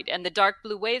to write. And the Dark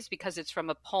Blue Waves, because it's from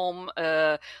a poem,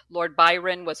 Lord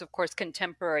Byron was, of course,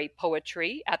 contemporary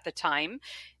poetry at the time.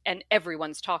 And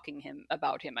everyone's talking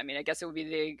about him. I mean, I guess it would be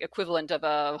the equivalent of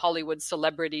a Hollywood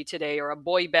celebrity today, or a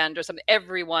boy band or something.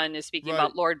 Everyone is speaking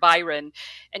about Lord Byron.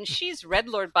 And she's read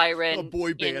Lord Byron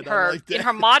in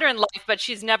her modern life, but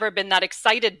she's never been that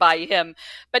excited by him.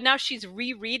 But now she's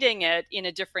rereading it in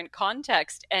a different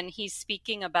context. And he's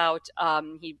speaking about,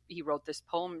 he wrote this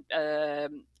poem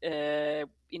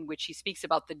in which he speaks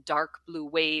about the dark blue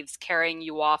waves carrying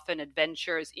you off on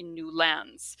adventures in new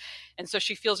lands. And so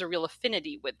she feels a real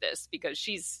affinity with this, because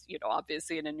she's,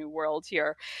 obviously in a new world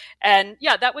here. And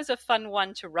that was a fun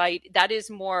one to write. That is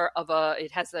more of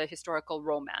it has a historical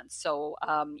romance. So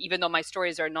even though my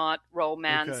stories are not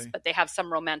romance, but they have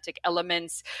some romantic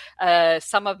elements,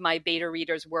 some of my beta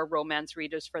readers were romance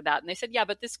readers for that. And they said,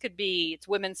 but this it's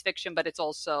women's fiction, but it's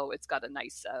got a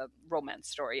nice romance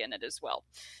story in it as well.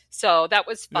 So that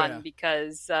was fun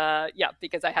because I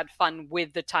had fun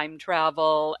with the time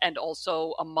travel, and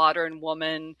also a modern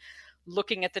woman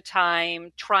looking at the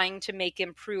time, trying to make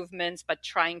improvements, but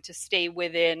trying to stay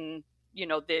within,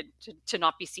 to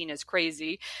not be seen as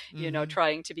crazy,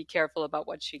 trying to be careful about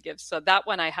what she gives. So that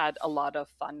one I had a lot of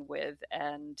fun with,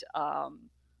 and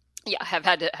have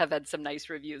had some nice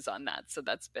reviews on that. So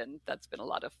that's been a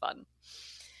lot of fun.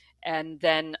 And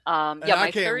then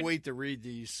I can't wait to read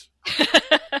these.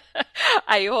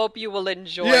 I hope you will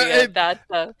enjoy it.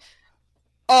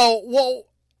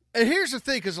 And here's the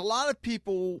thing, because a lot of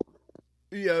people,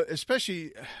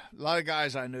 especially a lot of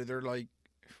guys I know, they're like,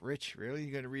 Rich, really?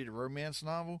 You got to read a romance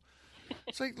novel?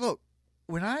 It's like, look,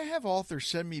 when I have authors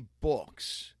send me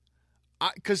books,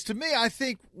 because to me, I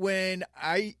think when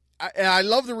I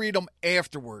love to read them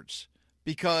afterwards,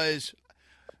 because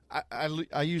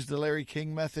I use the Larry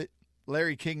King method.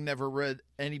 Larry King never read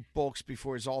any books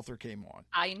before his author came on.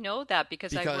 I know that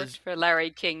because I worked for Larry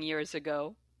King years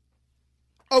ago.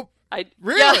 Oh,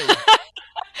 really? Yeah.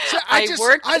 So I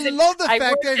love the fact that he did that. I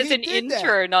worked as an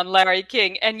intern on Larry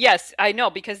King, and yes, I know,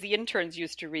 because the interns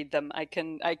used to read them. I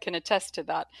can attest to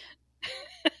that.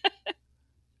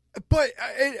 But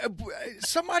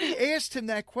somebody asked him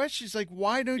that question. He's like,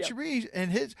 "Why don't you read?"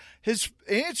 And his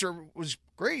answer was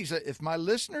great. He said, "If my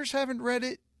listeners haven't read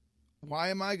it, why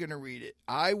am I going to read it?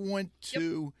 I want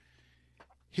to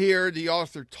hear the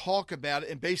author talk about it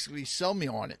and basically sell me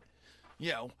on it,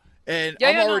 And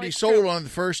I'm already sold on the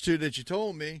first two that you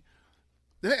told me.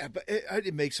 Yeah, but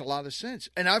it makes a lot of sense.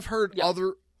 And I've heard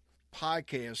other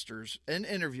podcasters and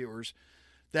interviewers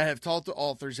that have talked to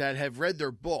authors that have read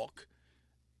their book,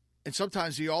 and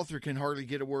sometimes the author can hardly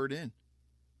get a word in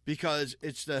because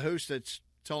it's the host that's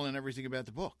telling everything about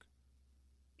the book.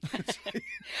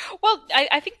 Well,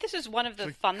 I think this is one of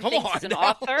the fun things as an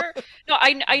author. No,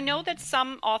 I know that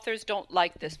some authors don't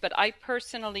like this, but I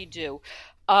personally do.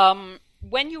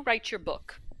 When you write your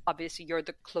book, obviously you're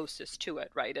the closest to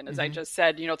it, right? And as I just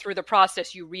said, through the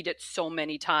process, you read it so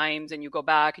many times and you go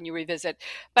back and you revisit.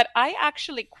 But I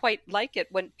actually quite like it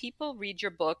when people read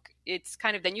your book. It's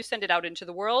kind of, then you send it out into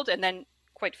the world, and then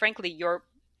quite frankly,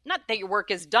 not that your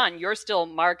work is done, you're still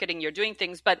marketing, you're doing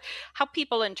things, but how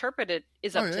people interpret it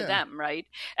is up to them, right?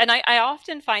 And I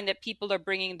often find that people are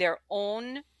bringing their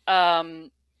own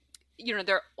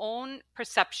their own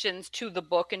perceptions to the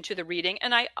book and to the reading.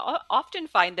 And I often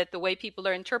find that the way people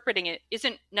are interpreting it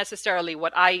isn't necessarily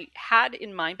what I had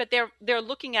in mind, but they're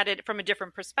looking at it from a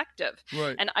different perspective.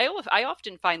 Right. And I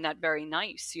often find that very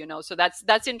nice, so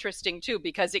that's interesting too,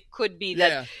 because it could be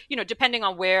that, depending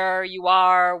on where you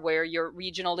are, where your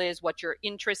regional is, what your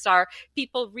interests are,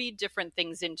 people read different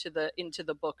things into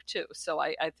the book too. So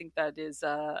I think that is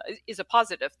a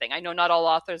positive thing. I know not all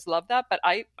authors love that, but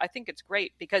I think it's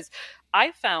great, because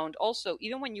I found also,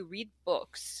 even when you read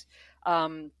books,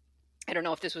 I don't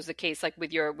know if this was the case like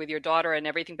with your daughter and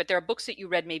everything, but there are books that you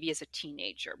read maybe as a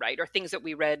teenager, right? Or things that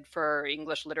we read for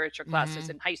English literature classes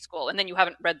in high school, and then you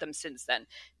haven't read them since then.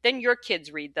 Then your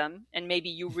kids read them, and maybe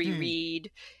you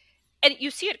reread. And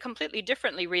you see it completely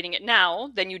differently reading it now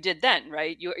than you did then,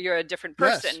 right? You're a different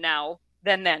person now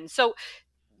than then. So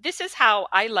this is how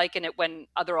I liken it when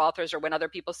other authors or when other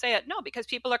people say it. No, because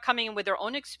people are coming in with their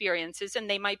own experiences, and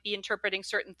they might be interpreting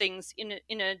certain things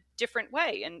in a different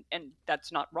way, and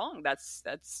that's not wrong. That's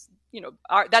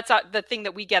the thing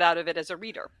that we get out of it as a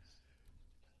reader.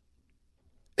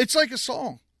 It's like a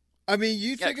song. I mean,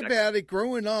 you think about it.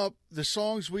 Growing up, the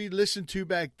songs we listened to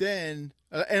back then,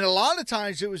 and a lot of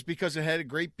times it was because it had a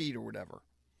great beat or whatever.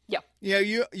 Yeah,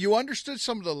 you understood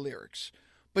some of the lyrics,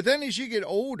 but then as you get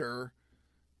older,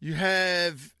 you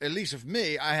have, at least of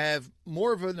me, I have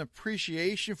more of an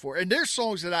appreciation for it. And there's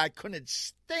songs that I couldn't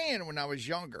stand when I was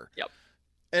younger. Yep.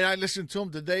 And I listen to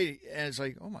them today, and it's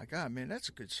like, oh, my God, man, that's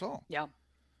a good song. Yeah.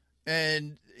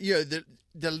 And, the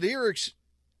lyrics,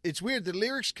 it's weird. The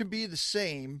lyrics can be the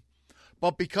same,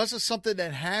 but because of something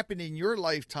that happened in your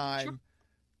lifetime,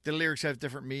 the lyrics have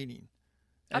different meaning.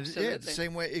 And Absolutely. The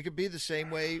same way. It could be the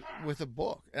same way with a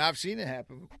book. And I've seen it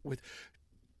happen with...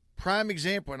 Prime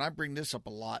example, and I bring this up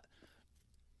a lot,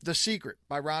 The Secret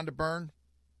by Rhonda Byrne.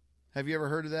 Have you ever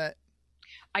heard of that?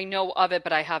 I know of it,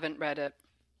 but I haven't read it.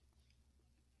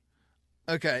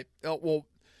 Okay. Well,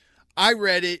 I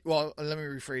read it. Well, let me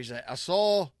rephrase that. I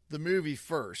saw the movie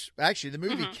first. Actually, the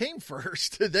movie came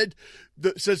first. Then,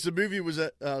 since the movie was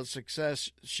a success,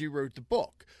 she wrote the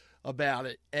book about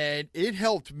it, and it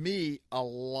helped me a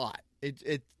lot. It's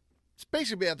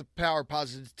basically about the power of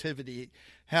positivity,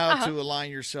 how to align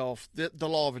yourself, the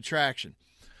law of attraction.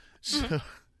 So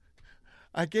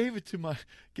I gave it to my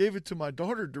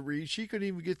daughter to read. She couldn't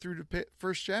even get through the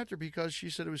first chapter because she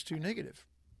said it was too negative.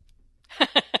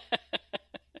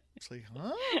 It's like,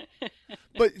 huh?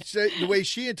 But the way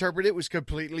she interpreted it was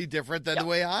completely different than the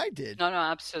way I did. No,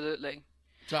 absolutely.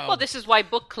 So, well, this is why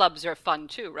book clubs are fun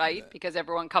too, right? Because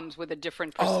everyone comes with a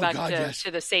different perspective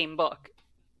to the same book.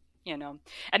 And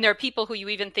there are people who you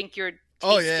even think your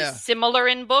taste is similar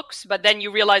in books, but then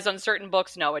you realize on certain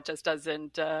books, no, it just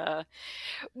doesn't.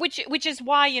 Which is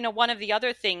why, one of the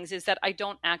other things is that I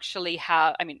don't actually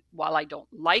have, while I don't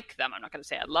like them, I'm not going to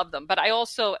say I love them, but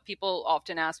people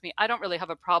often ask me, I don't really have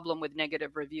a problem with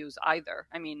negative reviews either.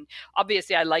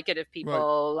 Obviously I like it if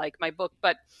people like my book,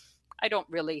 but I don't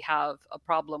really have a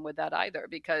problem with that either,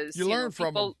 because you learn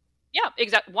from them. Yeah,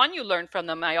 exactly. One, you learn from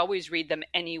them. I always read them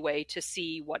anyway to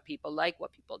see what people like,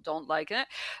 what people don't like.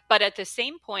 But at the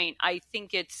same point, I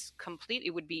think it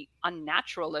would be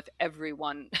unnatural if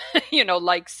everyone,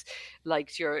 likes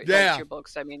your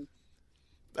books.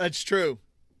 That's true.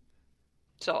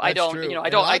 So I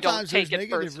don't take it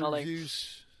personally.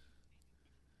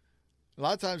 A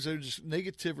lot of times those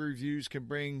negative reviews can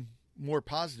bring more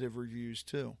positive reviews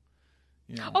too.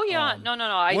 Oh yeah, no.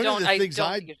 I don't think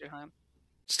you're time.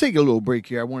 Let's take a little break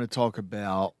here. I want to talk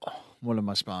about one of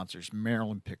my sponsors,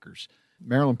 Maryland Pickers.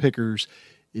 Maryland Pickers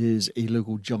is a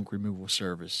local junk removal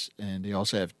service, and they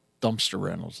also have dumpster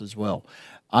rentals as well.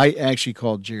 I actually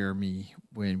called Jeremy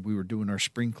when we were doing our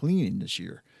spring cleaning this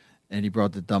year, and he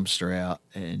brought the dumpster out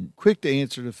and quick to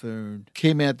answer the phone.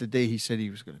 Came out the day he said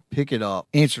he was going to pick it up,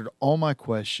 answered all my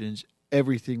questions.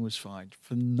 Everything was fine.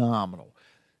 Phenomenal.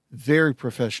 Very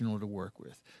professional to work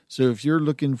with. So if you're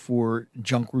looking for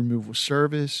junk removal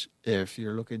service, if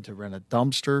you're looking to rent a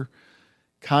dumpster,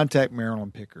 contact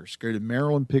Maryland Pickers. Go to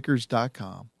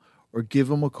marylandpickers.com or give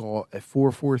them a call at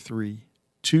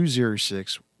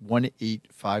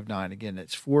 443-206-1859. Again,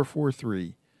 that's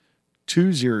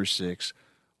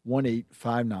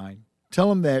 443-206-1859. Tell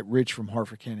them that Rich from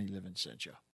Harford County Living sent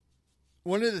you.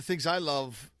 One of the things I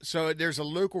love, so there's a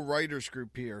local writers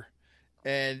group here,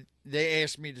 and they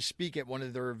asked me to speak at one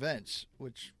of their events,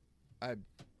 which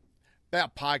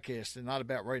about podcasting, not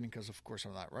about writing, because of course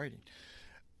I'm not writing.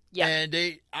 Yeah. And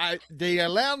they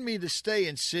allowed me to stay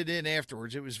and sit in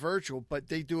afterwards. It was virtual, but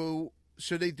they do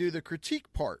the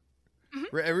critique part,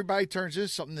 where everybody turns in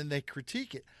something and they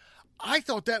critique it. I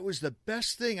thought that was the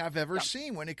best thing I've ever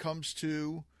seen when it comes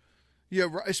to, Yeah,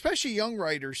 especially young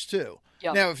writers too.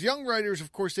 Yep. Now, if young writers,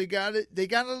 of course, they got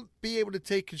to be able to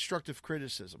take constructive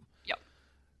criticism. Yep.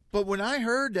 But when I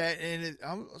heard that,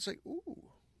 I was like, ooh,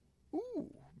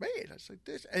 man, that's like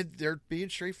this, and they're being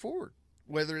straightforward,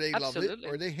 whether they love it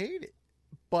or they hate it,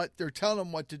 but they're telling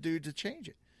them what to do to change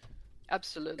it.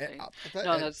 Absolutely.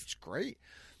 That's great.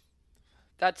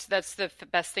 That's the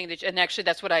best thing and actually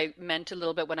that's what I meant a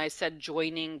little bit when I said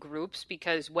joining groups,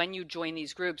 because when you join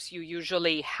these groups, you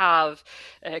usually have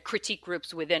critique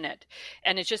groups within it.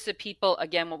 And it's just the people,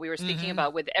 again, what we were speaking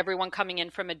about, with everyone coming in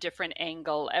from a different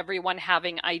angle, everyone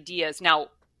having ideas. Now,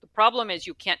 the problem is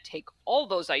you can't take all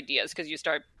those ideas because you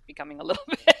start becoming a little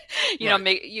bit,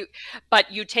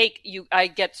 I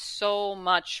get so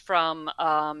much from,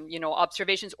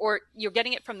 observations, or you're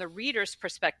getting it from the reader's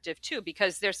perspective too,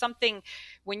 because there's something,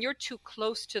 when you're too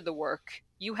close to the work,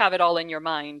 you have it all in your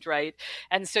mind, right?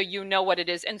 And so you know what it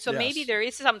is. And so maybe there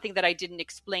is something that I didn't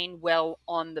explain well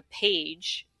on the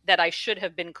page that I should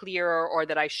have been clearer, or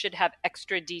that I should have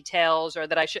extra details, or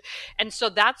that I should. And so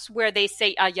that's where they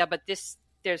say, but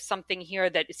there's something here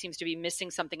that it seems to be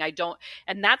missing something I don't.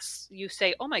 And that's, you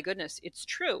say, oh my goodness, it's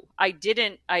true.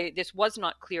 This was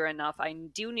not clear enough. I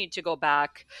do need to go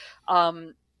back.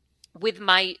 With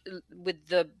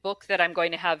the book that I'm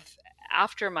going to have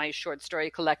after my short story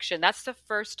collection, that's the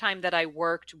first time that I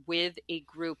worked with a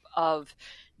group of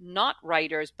not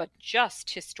writers, but just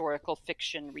historical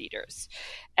fiction readers.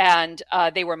 And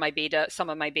they were some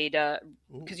of my beta,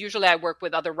 because usually I work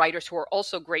with other writers who are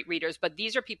also great readers, but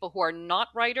these are people who are not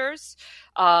writers,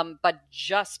 but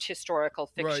just historical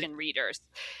fiction readers.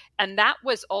 And that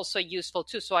was also useful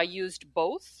too. So I used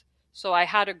both. So I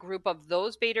had a group of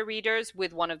those beta readers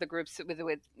with one of the groups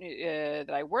that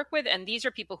I work with. And these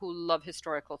are people who love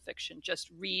historical fiction, just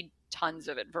read tons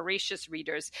of it, voracious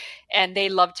readers. And they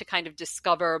love to kind of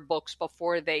discover books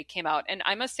before they came out. And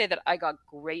I must say that I got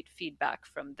great feedback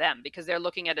from them, because they're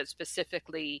looking at it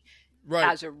specifically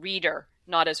as a reader,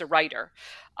 not as a writer.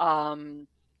 I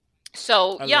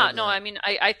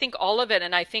think all of it.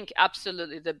 And I think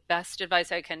absolutely the best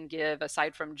advice I can give,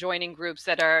 aside from joining groups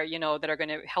that are going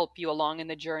to help you along in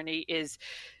the journey, is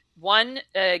one,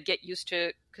 get used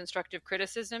to constructive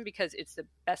criticism, because it's the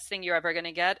best thing you're ever going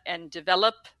to get, and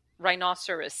develop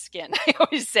rhinoceros skin, I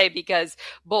always say, because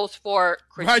both for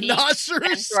critique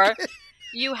rhinoceros skin.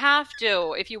 You have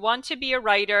to. If you want to be a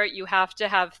writer, you have to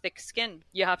have thick skin.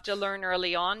 You have to learn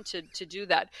early on to do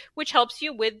that, which helps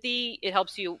you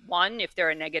one, if there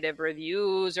are negative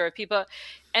reviews or if people,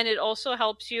 and it also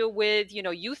helps you with,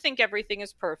 you think everything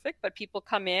is perfect, but people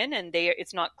come in and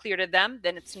it's not clear to them,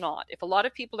 then it's not. If a lot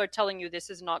of people are telling you this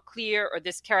is not clear, or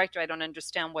this character, I don't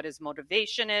understand what his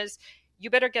motivation is, you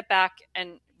better get back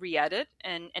and re-edit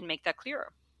and make that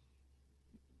clearer.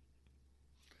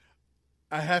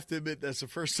 I have to admit, that's the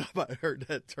first time I heard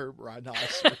that term,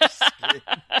 rhinoceros skin.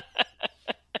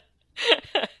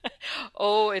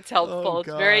 Oh, it's helpful. It's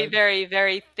very, very,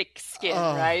 very thick skin,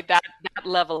 right? That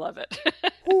level of it.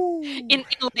 In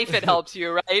life, it helps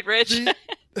you, right, Rich?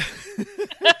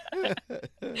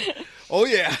 Oh,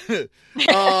 yeah.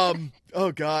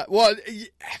 Oh, God. Well,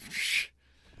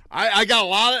 I got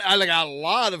a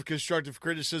lot of constructive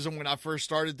criticism when I first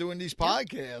started doing these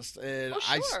podcasts, and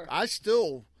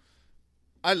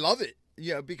I love it,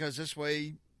 because this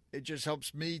way it just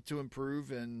helps me to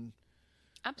improve. And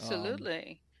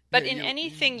absolutely. But in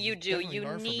anything you do, you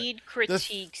need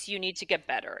critiques. You need to get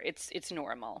better. It's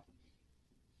normal.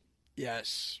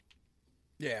 Yes.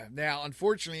 Yeah. Now,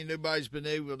 unfortunately, nobody's been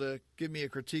able to give me a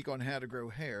critique on how to grow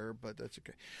hair, but that's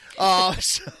okay.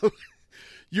 So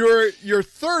your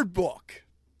third book.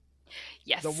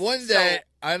 Yes. The one that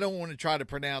I don't want to try to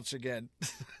pronounce again.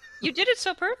 You did it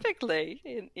so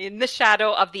perfectly, in the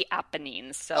shadow of the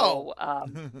Apennines. So,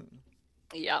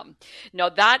 yeah. No,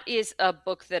 that is a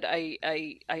book that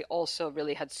I also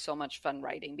really had so much fun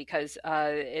writing, because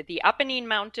the Apennine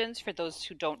Mountains, for those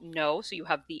who don't know, so you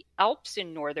have the Alps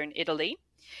in northern Italy,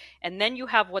 and then you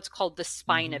have what's called the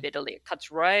spine of Italy. It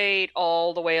cuts right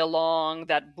all the way along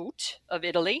that boot of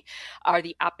Italy, are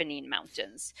the Apennine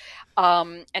Mountains.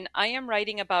 And I am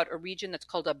writing about a region that's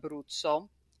called Abruzzo.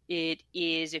 It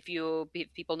is, if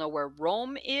people know where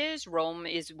Rome is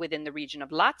within the region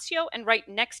of Lazio, and right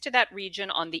next to that region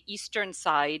on the eastern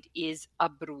side is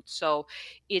Abruzzo.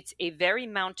 It's a very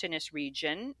mountainous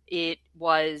region. It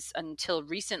was, until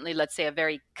recently, let's say, a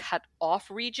very cut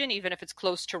off region, even if it's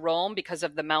close to Rome, because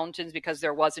of the mountains, because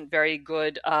there wasn't very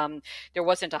good, there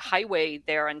wasn't a highway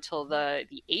there until the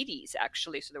 80s,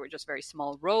 actually. So there were just very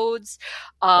small roads.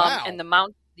 Wow. And the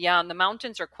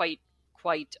mountains are quite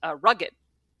rugged.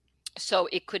 So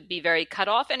it could be very cut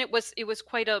off, and it was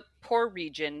quite a poor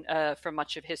region for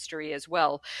much of history as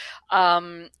well.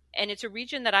 And it's a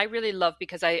region that I really love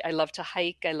because I love to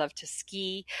hike, I love to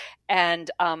ski, and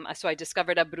so I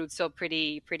discovered Abruzzo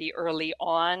pretty early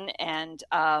on, and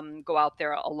go out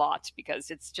there a lot because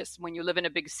it's just when you live in a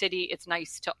big city, it's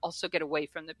nice to also get away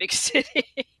from the big city.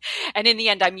 And in the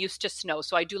end, I'm used to snow,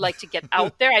 so I do like to get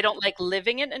out there. I don't like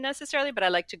living in it necessarily, but I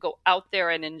like to go out there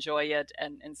and enjoy it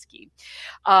and ski.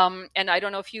 And I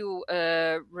don't know if you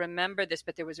remember this,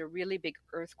 but there was a really big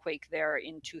earthquake there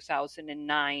in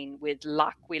 2009 with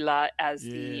L'Aquila as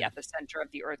the epicenter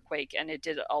of the earthquake, and it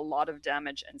did a lot of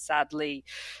damage and sadly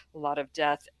a lot of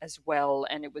death as well,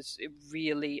 and it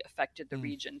really affected the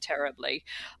region terribly.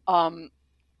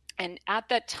 And at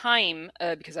that time,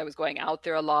 because I was going out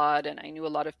there a lot and I knew a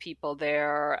lot of people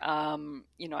there, and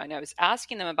I was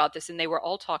asking them about this, and they were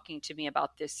all talking to me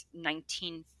about this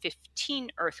 1915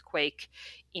 earthquake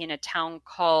in a town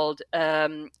called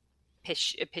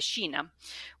Pescina,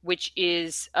 which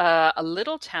is a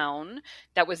little town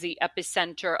that was the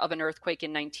epicenter of an earthquake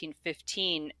in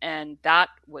 1915, and that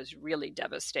was really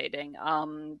devastating.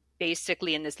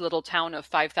 Basically, in this little town of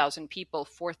 5,000 people,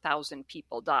 4,000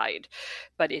 people died.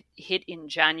 But it hit in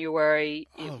January.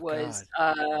 It was,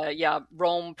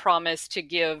 Rome promised to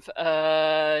get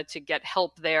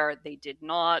help there. They did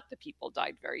not. The people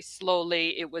died very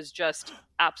slowly. It was just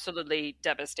absolutely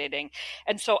devastating.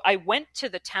 And so I went to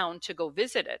the town to go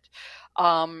visit it.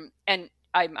 And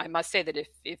I must say that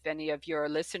if any of your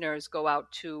listeners go out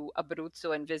to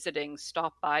Abruzzo and visiting,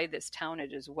 stop by this town.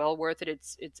 It is well worth it.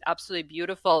 It's absolutely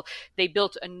beautiful. They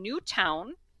built a new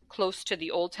town close to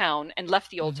the old town and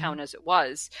left the old town as it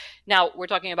was. Now, we're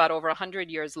talking about over 100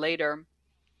 years later.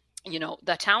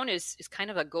 The town is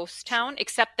kind of a ghost town,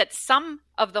 except that some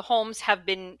of the homes have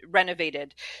been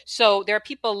renovated. So there are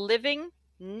people living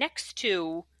next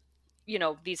to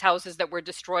these houses that were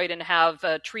destroyed and have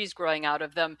trees growing out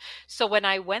of them. So when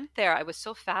I went there, I was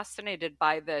so fascinated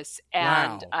by this,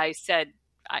 and I said,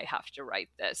 I have to write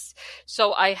this.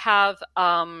 So I have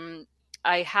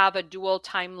a dual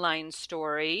timeline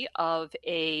story of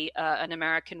an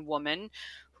American woman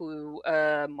who,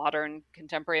 modern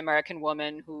contemporary American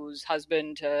woman whose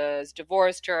husband has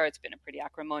divorced her. It's been a pretty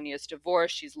acrimonious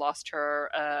divorce. She's lost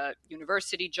her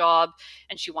university job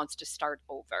and she wants to start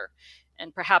over.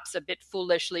 And perhaps a bit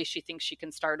foolishly, she thinks she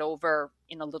can start over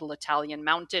in a little Italian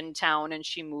mountain town, and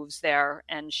she moves there.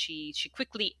 And she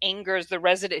quickly angers the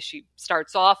residents. She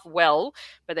starts off well,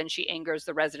 but then she angers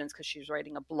the residents because she's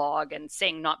writing a blog and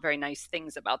saying not very nice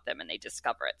things about them, and they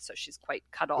discover it. So she's quite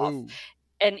cut off. Ooh.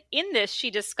 And in this, she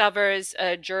discovers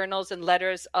journals and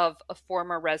letters of a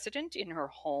former resident in her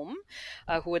home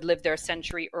who had lived there a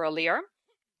century earlier,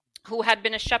 who had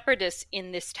been a shepherdess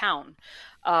in this town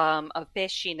of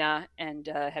Pescina and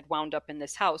had wound up in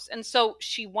this house. And so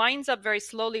she winds up very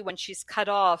slowly when she's cut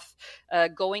off,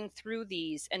 going through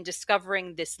these and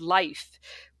discovering this life,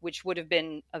 which would have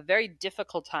been a very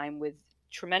difficult time with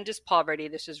tremendous poverty.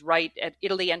 This is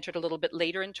Italy entered a little bit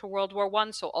later into World War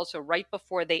I, so also right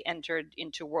before they entered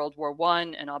into World War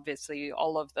I, and obviously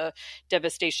all of the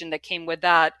devastation that came with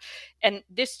that. And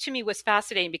this to me was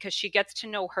fascinating because she gets to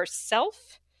know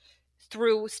herself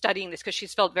through studying this, because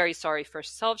she's felt very sorry for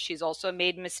herself. She's also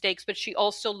made mistakes, but she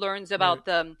also learns about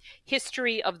the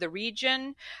history of the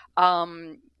region.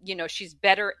 She's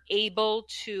better able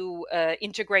to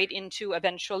integrate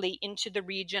eventually into the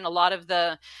region. A lot of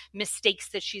the mistakes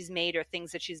that she's made or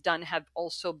things that she's done have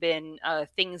also been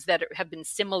things that have been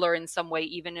similar in some way,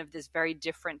 even of this very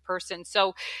different person.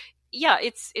 So yeah,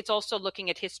 it's also looking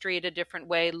at history in a different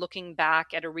way, looking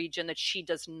back at a region that she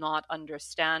does not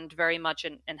understand very much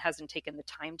and hasn't taken the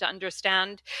time to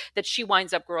understand, that she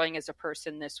winds up growing as a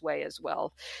person this way as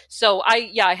well. So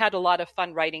I had a lot of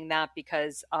fun writing that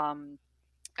because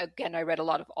again, I read a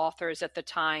lot of authors at the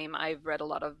time. I've read a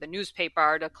lot of the newspaper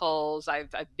articles.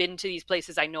 I've been to these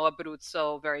places. I know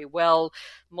Abruzzo very well.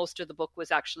 Most of the book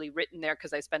was actually written there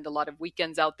because I spend a lot of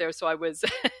weekends out there. So I was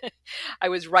I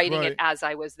was writing it as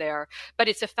I was there. But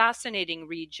it's a fascinating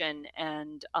region,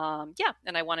 and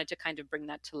and I wanted to kind of bring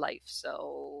that to life.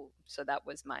 So that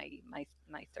was my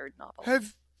third novel.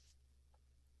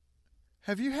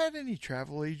 Have you had any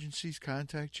travel agencies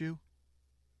contact you?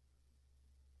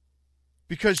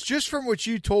 Because just from what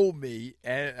you told me,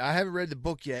 and I haven't read the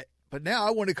book yet, but now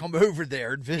I want to come over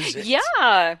there and visit.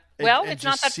 Yeah. Well, it's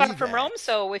not that far from Rome,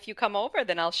 so if you come over,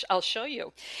 then I'll show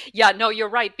you. Yeah, no, you're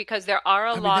right, because there are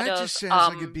a lot of... that just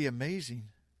sounds like it'd be amazing.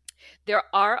 There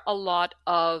are a lot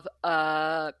of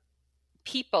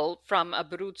people from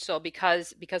Abruzzo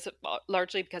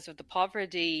largely because of the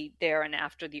poverty there and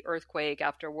after the earthquake,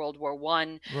 after World War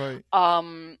I.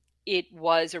 Right. it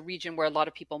was a region where a lot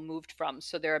of people moved from.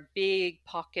 So there are big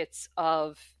pockets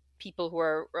of people who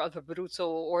are of Abruzzo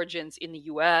origins in the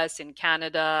US, in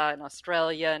Canada, in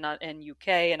Australia, and UK,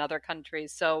 and other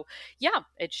countries. So yeah,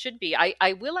 it should be.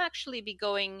 I will actually be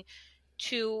going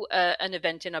to an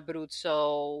event in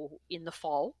Abruzzo in the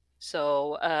fall.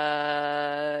 So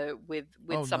with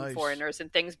some nice. foreigners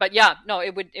and things, but yeah, no,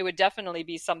 it would definitely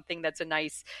be something that's a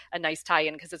nice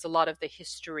tie-in, because it's a lot of the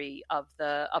history of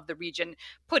the region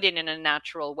put in a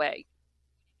natural way.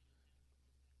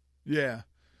 Yeah.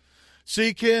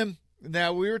 See, Kim,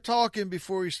 now we were talking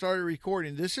before we started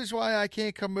recording. This is why I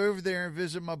can't come over there and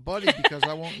visit my buddy, because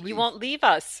I won't leave. You won't leave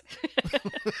us.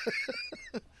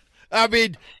 I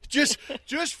mean, just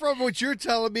from what you're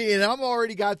telling me, and I'm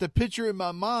already got the picture in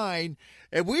my mind,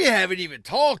 and we haven't even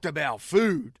talked about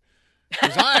food.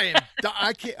 Because I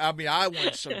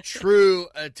want some true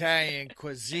Italian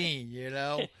cuisine, you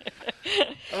know?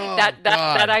 Oh,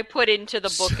 that I put into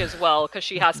the book as well, because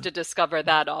she has to discover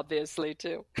that, obviously,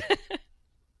 too.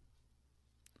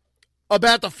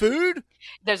 About the food?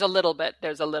 There's a little bit.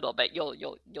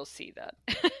 You'll see that.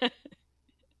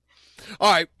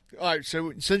 All right.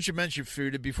 So since you mentioned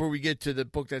food, and before we get to the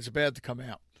book that's about to come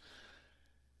out,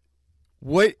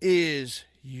 what is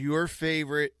your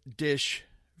favorite dish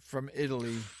from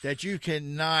Italy that you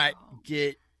cannot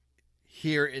get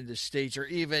here in the States, or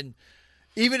even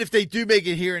if they do make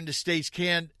it here in the States,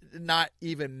 can not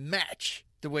even match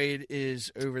the way it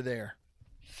is over there?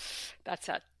 That's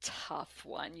a tough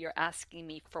one. You're asking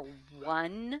me for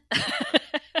one.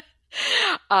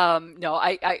 No,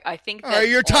 I think that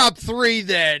your top three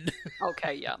then.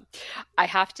 Okay, yeah. I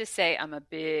have to say I'm a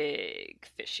big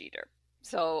fish eater.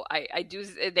 So I do,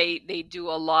 they do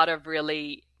a lot of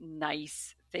really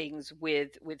nice things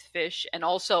with fish. And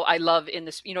also I love in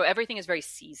this, everything is very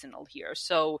seasonal here.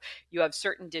 So you have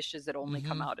certain dishes that only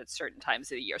come out at certain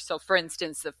times of the year. So for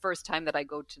instance, the first time that I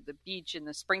go to the beach in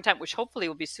the springtime, which hopefully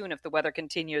will be soon if the weather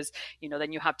continues,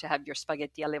 then you have to have your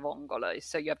spaghetti alle vongole.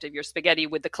 So you have to have your spaghetti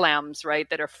with the clams, right,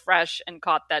 that are fresh and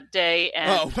caught that day. And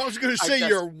I was going to say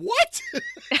your what?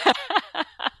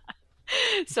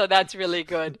 So that's really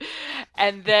good.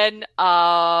 And then,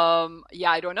 I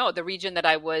don't know, the region that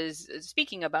I was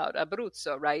speaking about,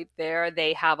 Abruzzo, right there,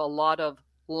 they have a lot of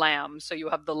lamb. So you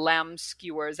have the lamb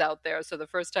skewers out there. So the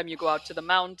first time you go out to the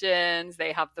mountains,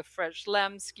 they have the fresh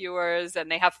lamb skewers, and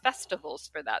they have festivals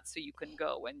for that. So you can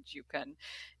go and you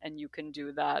can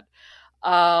do that.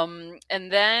 And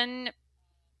then,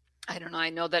 I don't know. I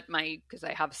know that because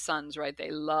I have sons, right? They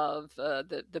love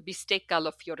the bistecca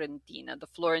alla fiorentina, the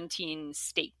Florentine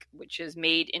steak, which is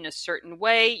made in a certain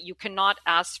way. You cannot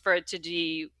ask for it to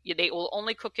be. They will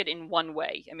only cook it in one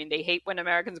way. I mean, they hate when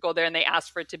Americans go there and they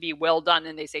ask for it to be well done,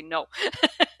 and they say no.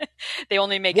 They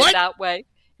only make it that way.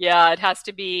 Yeah, it has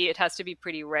to be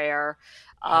pretty rare,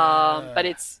 but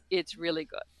it's really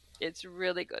good. It's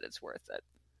really good. It's worth it.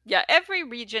 Yeah, every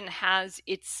region has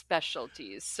its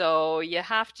specialties, so you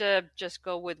have to just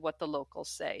go with what the locals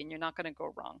say, and you're not going to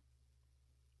go wrong.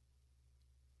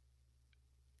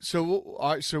 So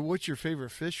what's your favorite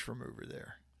fish from over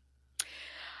there?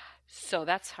 So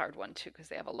that's a hard one too, because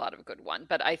they have a lot of good ones.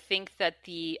 But I think that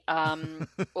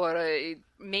or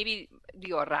maybe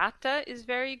the orata is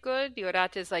very good. The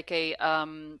orata is like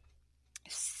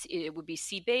it would be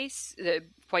sea bass,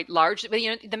 quite large. But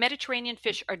the Mediterranean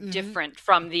fish are different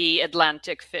from the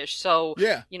Atlantic fish. So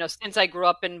since I grew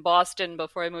up in Boston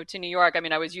before I moved to New York, I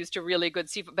mean, I was used to really good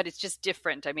seafood, but it's just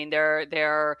different. I mean,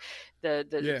 the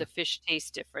fish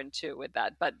taste different too with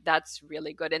that. But that's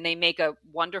really good, and they make a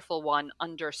wonderful one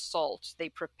under salt. They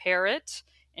prepare it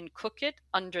and cook it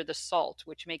under the salt,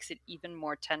 which makes it even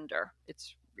more tender.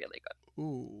 It's really good.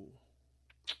 Ooh.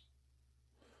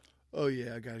 Oh,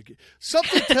 yeah, I got to get...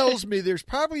 Something tells me there's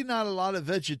probably not a lot of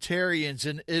vegetarians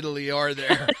in Italy, are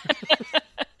there?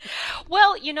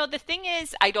 Well, the thing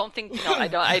is, I don't think,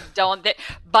 I don't,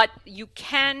 but you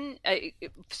can,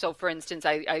 so for instance,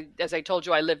 I as I told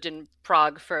you, I lived in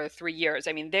Prague for 3 years.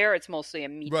 I mean, there it's mostly a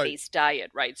meat-based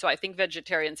diet, right? So I think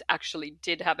vegetarians actually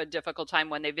did have a difficult time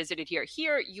when they visited here.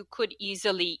 Here, you could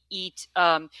easily eat,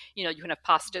 you can have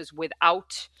pastas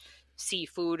without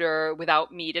seafood or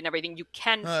without meat and everything. You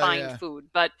can find food,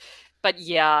 but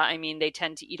yeah, I mean, they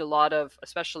tend to eat a lot of,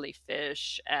 especially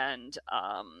fish and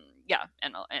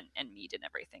and meat and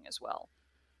everything as well.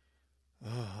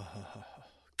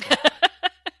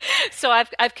 So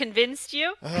I've convinced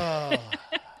you. I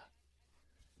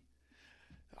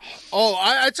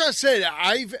just said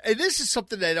and this is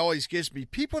something that always gets me.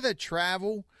 People that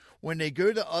travel when they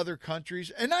go to other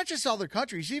countries, and not just other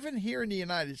countries, even here in the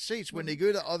United States, when they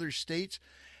go to other states,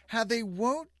 how they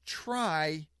won't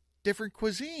try different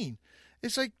cuisine.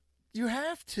 It's like, You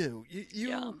have to.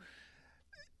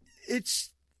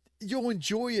 You'll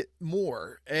enjoy it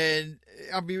more. And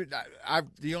I mean,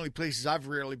 the only places I've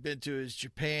really been to is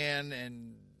Japan,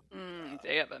 and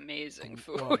they have amazing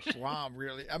food. Guam,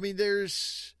 really. I mean,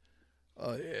 there's.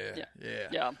 Oh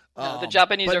yeah. No, the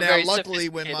Japanese are very luckily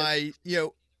sophisticated.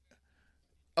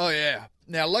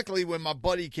 Now, luckily, when my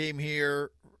buddy came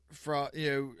here from,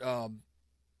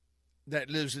 that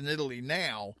lives in Italy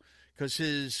now, because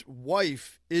his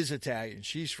wife is Italian,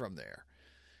 she's from there,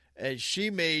 and she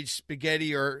made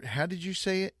spaghetti, or how did you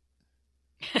say it?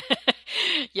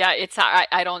 Yeah,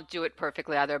 I don't do it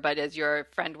perfectly either, but as your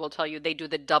friend will tell you, they do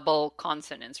the double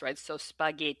consonants, right? So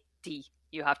spaghetti,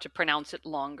 you have to pronounce it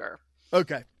longer.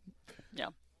 Okay. Yeah.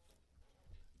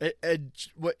 And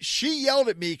what she yelled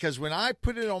at me because when I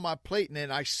put it on my plate and then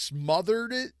I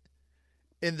smothered it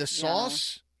in the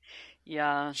sauce.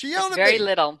 Yeah. She yelled at me. Very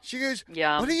little. She goes,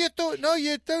 "Yeah. What are you doing? No,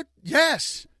 you don't.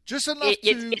 Yes, just enough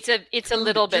It's a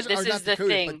little bit. This is the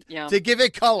thing. Yeah. To give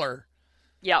it color.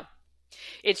 Yeah.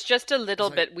 It's just a little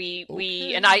bit. We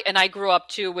and I grew up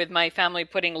too with my family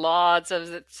putting lots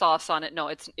of sauce on it. No,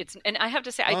 it's and I have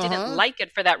to say I didn't like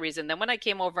it for that reason. Then when I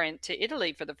came over into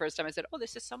Italy for the first time, I said, "Oh,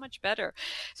 this is so much better."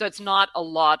 So it's not a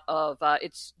lot of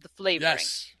it's the flavoring.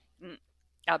 Yes.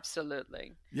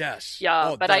 Absolutely. Yes.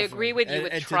 Yeah, but definitely. I agree with you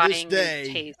with and trying to this day,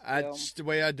 the taste. That's the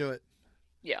way I do it.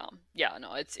 Yeah. Yeah.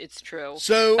 No, it's true.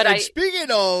 So, but speaking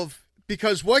of,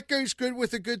 because what goes good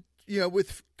with a good,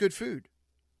 with good food?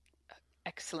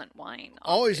 Excellent wine.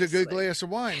 Always a good glass of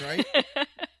wine, right?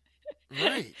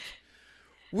 Right.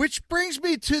 Which brings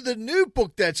me to the new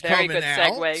book that's Very coming good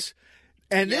out. segue.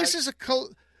 And this is a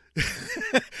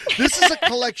this is a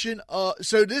collection.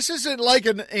 So this isn't like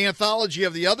an anthology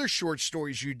of the other short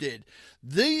stories you did.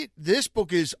 This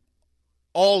book is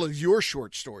all of your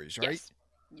short stories, right?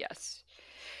 Yes.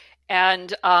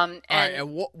 And all right,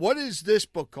 and what is this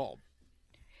book called?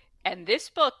 And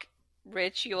this book,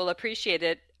 Rich, you will appreciate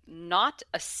it. Not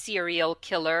a serial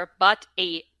killer, but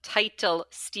a title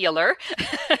stealer.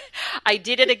 I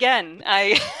did it again.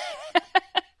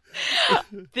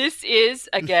 This is,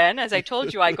 again, as I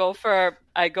told you, I go for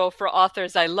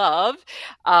authors I love.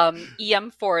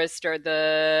 E.M. Forster,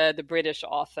 the British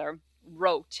author,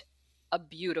 wrote a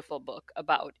beautiful book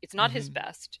about, it's not his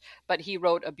best, but he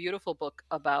wrote a beautiful book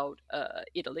about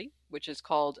Italy, which is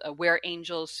called Where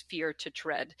Angels Fear to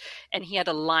Tread. And he had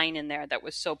a line in there that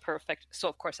was so perfect. So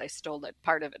of course I stole it,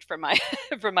 part of it from my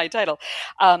from my title.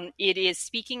 It is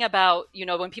speaking about,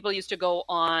 when people used to go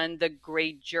on the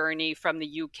great journey from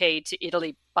the UK to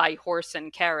Italy by horse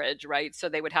and carriage, right? So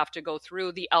they would have to go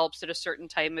through the Alps at a certain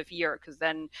time of year because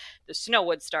then the snow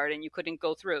would start and you couldn't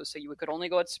go through. So you could only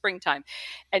go at springtime.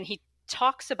 And he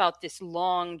talks about this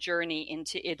long journey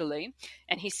into Italy,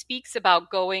 and he speaks about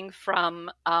going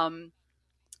from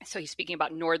so he's speaking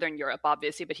about Northern Europe,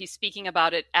 obviously, but he's speaking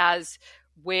about it as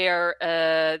where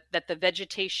that the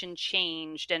vegetation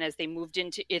changed, and as they moved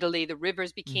into Italy, the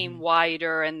rivers became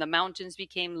wider and the mountains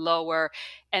became lower,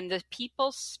 and the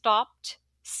people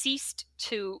ceased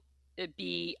to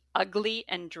be ugly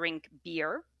and drink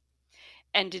beer,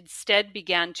 and instead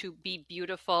began to be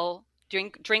beautiful,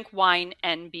 drink wine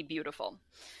and be beautiful.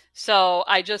 So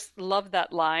I just loved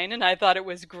that line and I thought it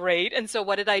was great. And so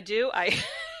what did I do?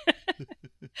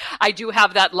 I do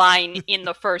have that line in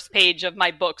the first page of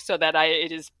my book so that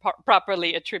it is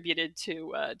properly attributed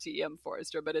to E.M.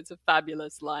 Forster, but it's a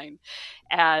fabulous line.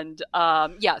 And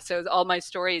so all my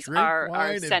stories are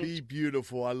sent. And be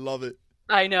beautiful. I love it.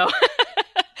 I know.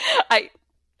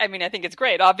 I mean, I think it's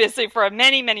great, obviously, for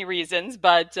many, many reasons,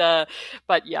 but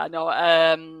yeah, no.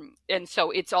 And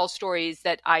so it's all stories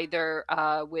that either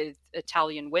with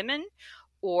Italian women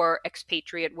or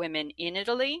expatriate women in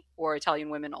Italy, or Italian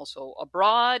women also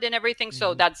abroad and everything.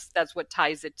 So that's what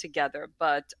ties it together.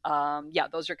 But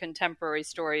those are contemporary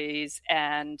stories,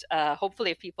 and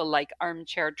hopefully, if people like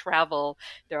armchair travel,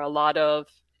 there are a lot of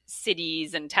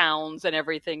cities and towns and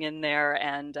everything in there,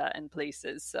 and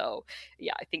places. So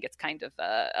yeah, I think it's kind of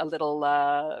a little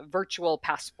virtual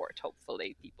passport.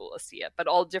 Hopefully people will see it, but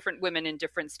all different women in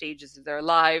different stages of their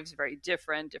lives, very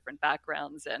different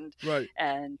backgrounds, and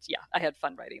yeah, I had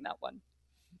fun writing that one.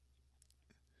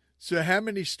 So how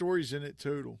many stories in it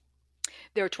total?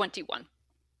 There are 21.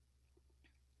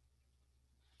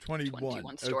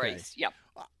 21 stories. Okay. Yeah.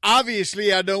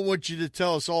 Obviously, I don't want you to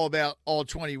tell us all about all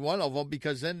 21 of them,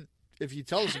 because then if you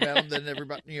tell us about them, then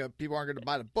everybody, people aren't going to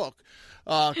buy the book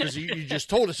because you just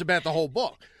told us about the whole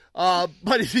book.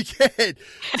 But if you can,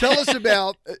 tell us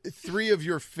about three of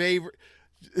your favorite,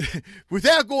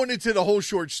 without going into the whole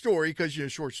short story, because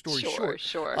short story short.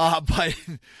 Sure. But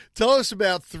tell us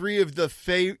about three of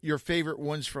your favorite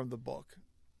ones from the book.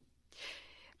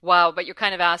 Wow, but you're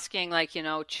kind of asking, like,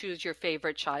 choose your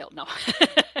favorite child. No,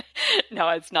 no,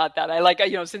 it's not that. I like,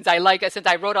 since I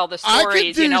wrote all the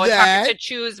stories, it's hard to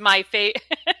choose my favorite.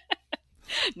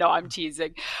 No, I'm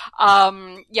teasing.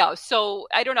 Yeah, so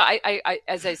I don't know. I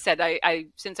as I said,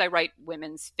 since I write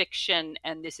women's fiction,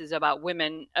 and this is about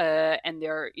women and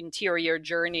their interior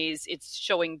journeys, it's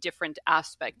showing different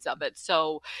aspects of it.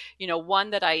 So, one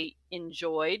that I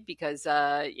enjoyed, because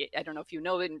I don't know if you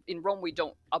know, in Rome we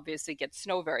don't obviously get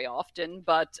snow very often,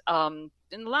 but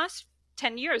in the last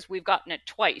 10 years we've gotten it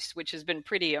twice, which has been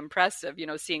pretty impressive,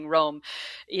 seeing Rome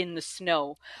in the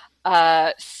snow.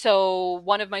 So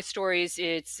one of my stories,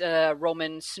 it's a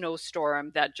Roman snowstorm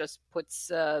that just puts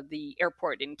the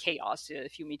airport in chaos,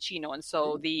 Fiumicino. And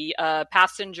so the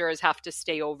passengers have to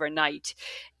stay overnight.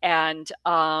 And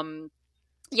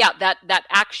that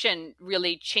action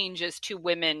really changes two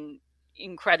women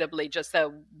incredibly, just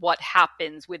what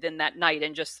happens within that night,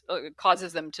 and just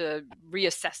causes them to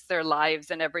reassess their lives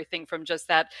and everything from just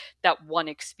that one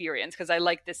experience. Because I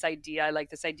like this idea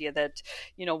that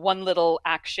one little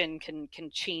action can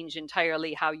change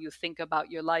entirely how you think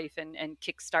about your life and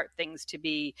kickstart things to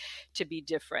be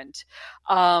different.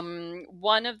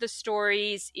 One of the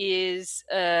stories is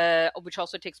which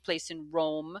also takes place in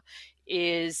Rome,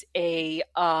 is a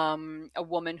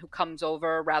woman who comes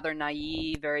over rather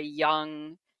naive, very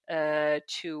young,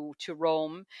 to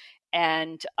Rome.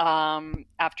 And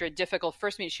after a difficult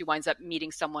first meeting, she winds up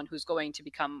meeting someone who's going to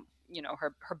become,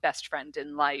 her best friend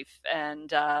in life.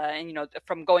 And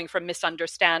from going from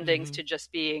misunderstandings to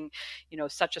just being,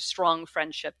 such a strong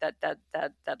friendship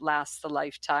that lasts a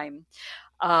lifetime.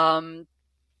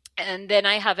 And then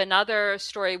I have another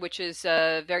story, which is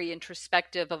very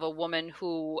introspective, of a woman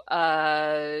who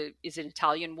is an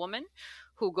Italian woman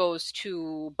who goes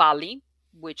to Bali,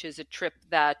 which is a trip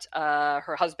that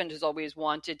her husband has always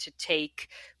wanted to take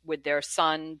with their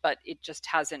son, but it just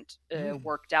hasn't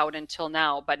worked out until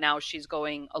now. But now she's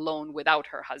going alone without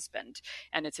her husband.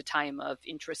 And it's a time of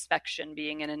introspection,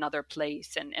 being in another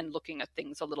place and looking at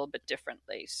things a little bit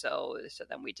differently. So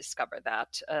then we discover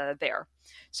that there.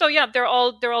 So yeah, they're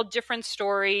all different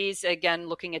stories. Again,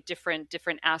 looking at different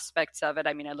aspects of it.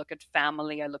 I mean, I look at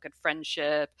family, I look at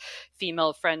friendship,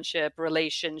 female friendship,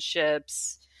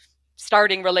 relationships,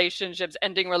 starting relationships,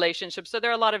 ending relationships. So there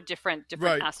are a lot of different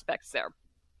right. aspects there.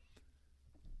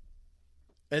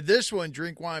 And this one,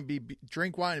 Drink Wine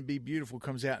and Be Beautiful,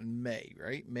 comes out in May,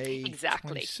 right? May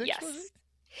exactly. 26th, yes. Was it?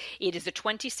 It is the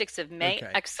 26th of May. Okay.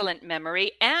 Excellent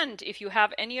memory. And if you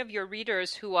have any of your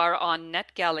readers who are on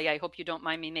NetGalley, I hope you don't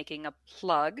mind me making a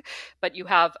plug, but you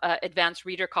have advanced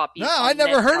reader copies. No, I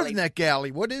never heard of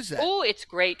NetGalley. What is that? Oh, it's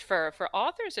great for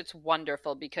authors. It's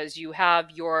wonderful because you have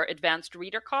your advanced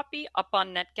reader copy up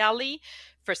on NetGalley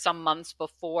for some months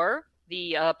before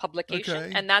the publication.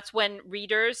 Okay. And that's when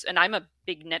readers, and I'm a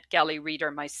big NetGalley reader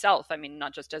myself. I mean,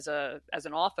 not just as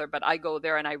an author, but I go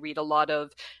there and I read a lot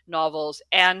of novels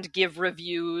and give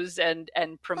reviews and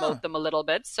promote them a little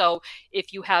bit. So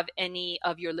if you have any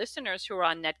of your listeners who are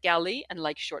on NetGalley and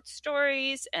like short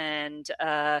stories and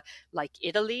like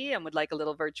Italy and would like a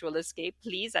little virtual escape,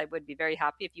 please, I would be very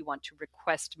happy if you want to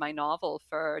request my novel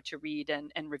to read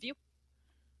and review.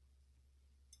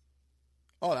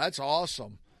 Oh, that's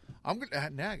awesome.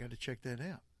 Now I got to check that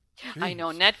out. Jeez. I know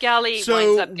NetGalley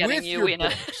winds up getting you in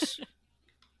books,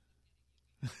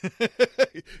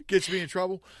 gets me in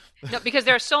trouble. No, because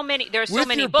there are so many. There are so with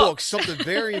many your books. Something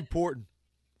very important.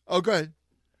 Oh, go ahead.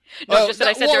 No, just that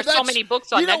I said there are so many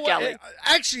books on NetGalley.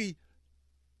 Actually,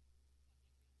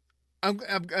 I'm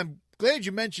glad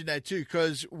you mentioned that too,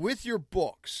 because with your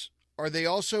books, are they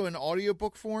also in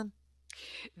audiobook form?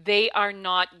 They are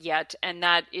not yet, and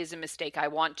that is a mistake. I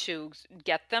want to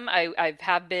get them. I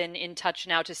have been in touch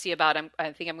now to see about.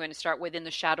 I think I'm going to start Within the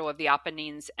Shadow of the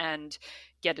Apennines and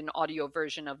get an audio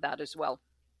version of that as well.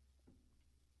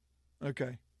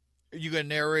 Okay. Are you going to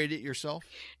narrate it yourself?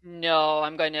 No,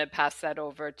 I'm going to pass that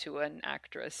over to an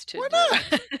actress to Why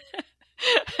not?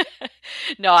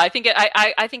 No, I think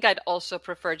I'd also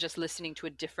prefer just listening to a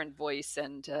different voice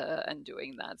and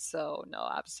doing that. So no,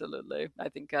 absolutely. I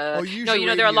think there are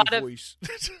a lot of voice.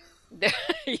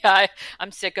 Yeah,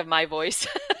 I'm sick of my voice.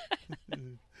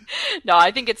 No,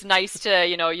 I think it's nice to,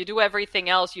 you do everything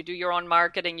else. You do your own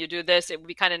marketing, you do this. It would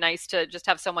be kind of nice to just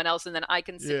have someone else, and then I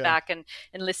can sit back and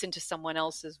listen to someone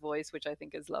else's voice, which I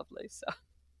think is lovely. So.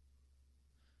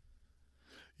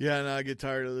 Yeah, and I get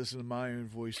tired of listening to my own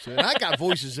voice too. And I got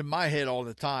voices in my head all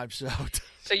the time, so.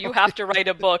 So you have to write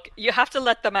a book. You have to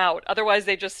let them out, otherwise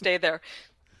they just stay there.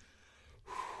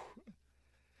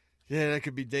 Yeah, that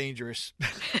could be dangerous.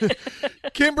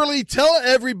 Kimberly, tell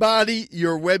everybody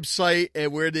your website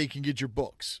and where they can get your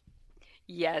books.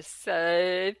 Yes,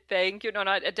 thank you. No,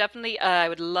 definitely. I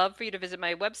would love for you to visit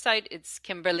my website. It's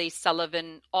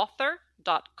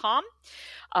KimberlySullivanAuthor.com.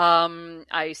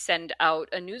 I send out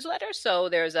a newsletter, so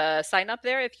there's a sign up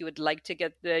there if you would like to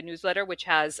get the newsletter, which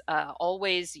has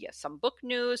always some book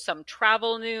news, some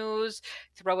travel news,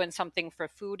 throw in something for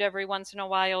food every once in a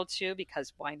while too,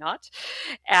 because why not?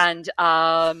 And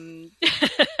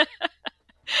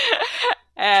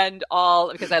and all,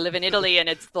 because I live in Italy and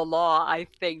it's the law, I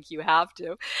think you have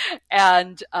to.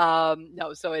 And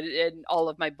no, so in all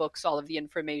of my books, all of the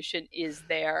information is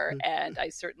there. And I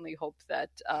certainly hope that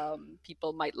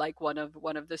people might like one of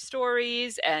the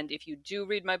stories. And if you do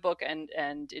read my book and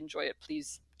enjoy it,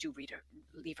 please do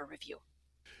leave a review.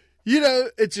 You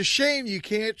know, it's a shame you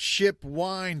can't ship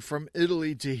wine from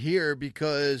Italy to here,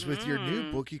 because with your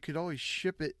new book, you could always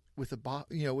ship it with a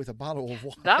bottle of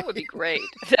wine. That would be great.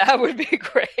 That would be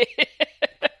great.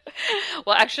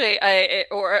 Well, actually,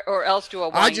 or else do a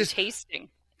wine tasting.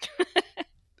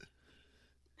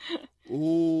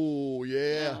 Oh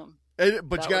yeah,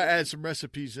 but you gotta add some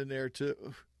recipes in there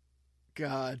too.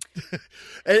 God,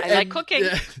 I like cooking.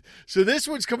 Yeah. So this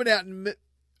one's coming out in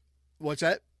what's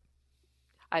that?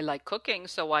 I like cooking,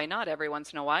 so why not every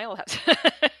once in a while?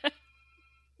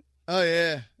 Oh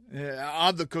yeah. Yeah,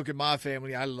 I'm the cook in my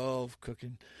family. I love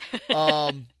cooking.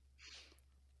 God,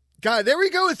 there we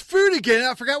go with food again.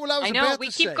 I forgot what I was about to say. I know, we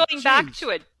keep going back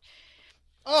to it.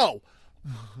 Oh.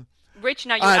 Rich,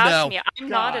 now you asked me. I'm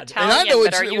not Italian,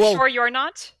 but are you sure you're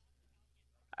not?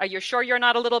 Are you sure you're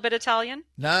not a little bit Italian?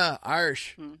 Nah,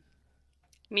 Irish.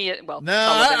 Me, well, no,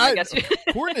 I guess.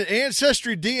 According to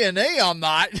Ancestry DNA, I'm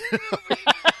not.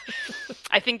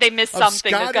 I think they missed something.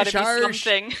 There's got to be Irish.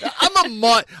 something. I'm a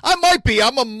mutt. I might be.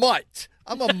 I'm a mutt.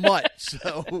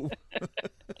 So,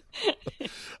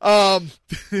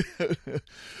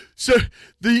 so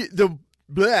the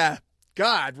blah.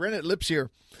 God, rennet lips here.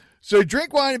 So,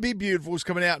 Drink Wine and Be Beautiful is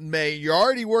coming out in May. You're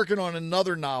already working on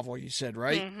another novel, you said,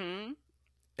 right? Mm-hmm.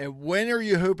 And when are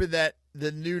you hoping that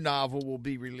the new novel will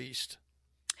be released?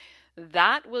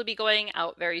 That will be going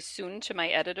out very soon to my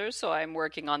editors. So I'm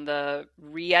working on the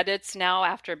re-edits now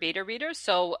after beta readers.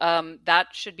 So that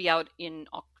should be out in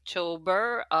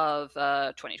October of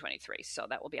 2023. So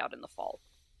that will be out in the fall.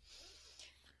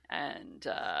 And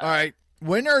all right.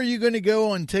 When are you going to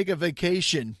go and take a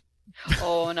vacation?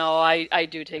 Oh, no, I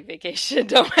do take vacation.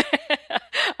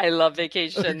 I love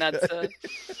vacation. That's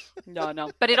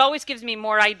no. But it always gives me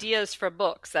more ideas for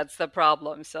books. That's the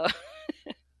problem. So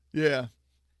yeah.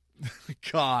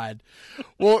 God.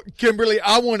 Well, Kimberly,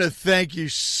 I want to thank you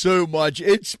so much.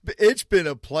 It's been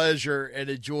a pleasure and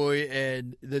a joy,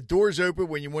 and the door's open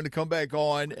when you want to come back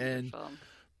on and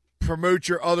promote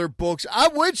your other books. I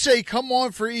would say come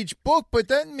on for each book, but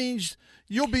that means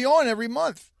you'll be on every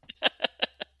month.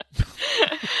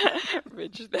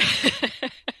 Rich,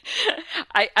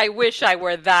 I wish I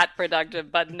were that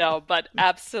productive, but no, but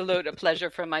absolute pleasure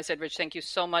from my side. Rich, thank you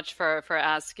so much for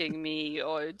asking me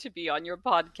to be on your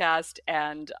podcast.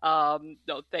 And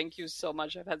no, thank you so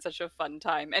much. I've had such a fun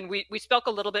time. And we spoke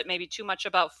a little bit, maybe too much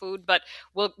about food, but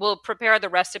we'll prepare the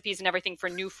recipes and everything for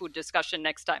new food discussion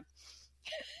next time.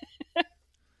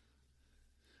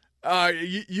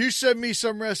 You send me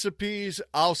some recipes.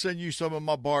 I'll send you some of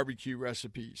my barbecue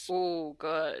recipes. Oh,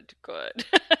 good.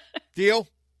 Deal?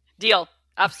 Deal.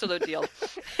 Absolute deal.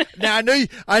 Now,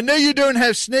 I know you don't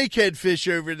have snakehead fish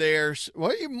over there.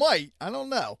 Well, you might. I don't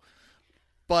know.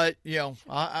 But,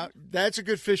 that's a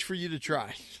good fish for you to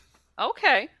try.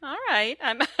 Okay. All right.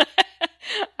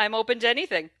 I'm open to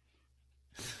anything.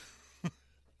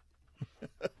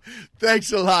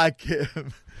 Thanks a lot,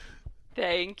 Kim.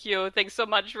 Thank you. Thanks so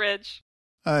much, Rich.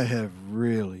 I have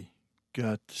really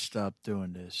got to stop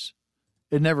doing this.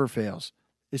 It never fails.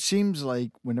 It seems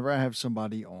like whenever I have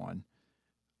somebody on,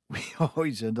 we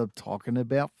always end up talking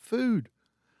about food.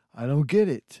 I don't get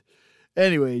it.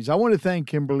 Anyways, I want to thank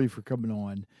Kimberly for coming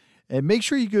on. And make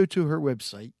sure you go to her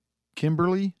website,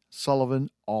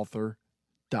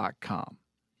 KimberlySullivanAuthor.com.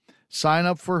 Sign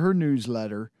up for her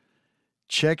newsletter.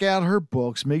 Check out her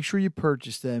books. Make sure you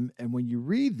purchase them. And when you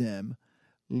read them,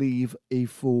 leave a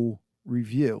full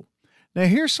review. Now,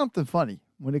 here's something funny.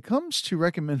 When it comes to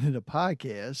recommending a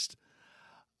podcast,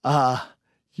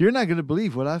 you're not going to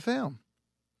believe what I found.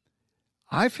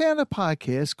 I found a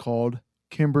podcast called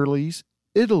Kimberly's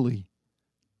Italy.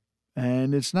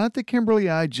 And it's not the Kimberly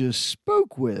I just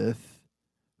spoke with,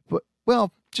 but,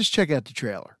 well, just check out the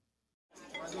trailer.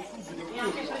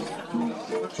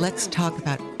 Let's talk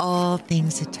about all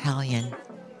things Italian.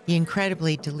 The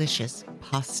incredibly delicious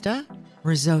pasta,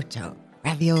 risotto,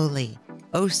 ravioli,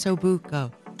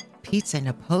 ossobuco, pizza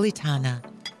napolitana,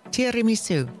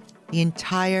 tiramisu, the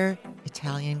entire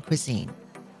Italian cuisine,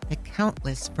 the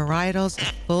countless varietals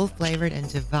of full-flavored and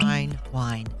divine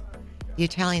wine. The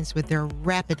Italians with their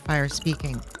rapid-fire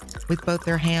speaking, with both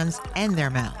their hands and their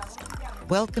mouths.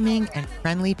 Welcoming and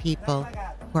friendly people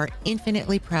who are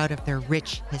infinitely proud of their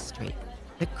rich history.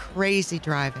 The crazy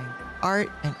driving, art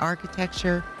and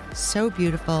architecture, so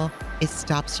beautiful, it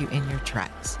stops you in your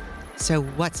tracks. So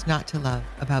what's not to love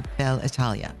about Bella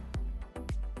Italia?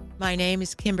 My name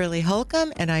is Kimberly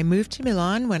Holcomb, and I moved to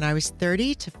Milan when I was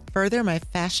 30 to further my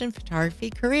fashion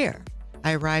photography career.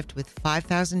 I arrived with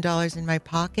 $5,000 in my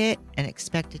pocket and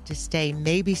expected to stay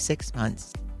maybe 6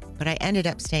 months. But I ended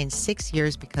up staying 6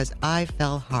 years because I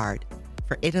fell hard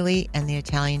for Italy and the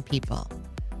Italian people.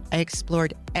 I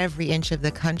explored every inch of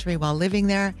the country while living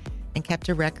there and kept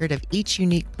a record of each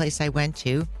unique place I went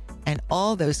to and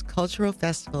all those cultural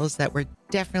festivals that were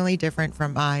definitely different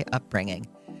from my upbringing.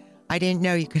 I didn't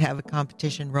know you could have a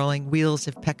competition rolling wheels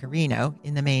of pecorino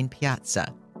in the main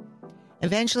piazza.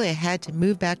 Eventually, I had to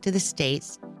move back to the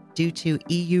States due to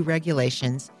EU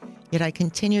regulations, yet I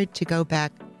continued to go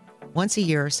back once a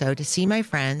year or so to see my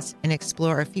friends and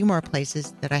explore a few more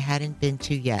places that I hadn't been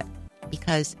to yet,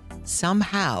 because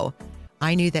somehow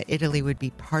I knew that Italy would be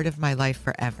part of my life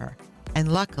forever.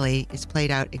 And luckily, it's played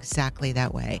out exactly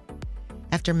that way.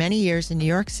 After many years in New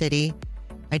York City,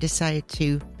 I decided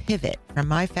to pivot from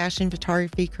my fashion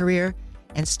photography career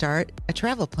and start a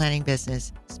travel planning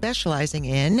business, specializing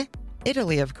in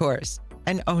Italy, of course,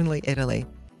 and only Italy.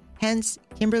 Hence,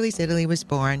 Kimberly's Italy was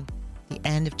born the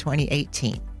end of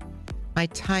 2018. My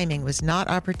timing was not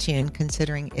opportune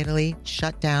considering Italy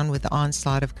shut down with the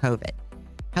onslaught of COVID.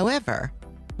 However,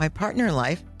 my partner in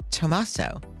life,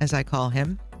 Tommaso, as I call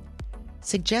him,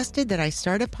 suggested that I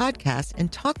start a podcast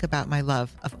and talk about my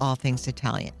love of all things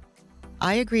Italian.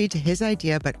 I agreed to his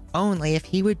idea, but only if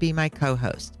he would be my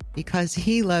co-host, because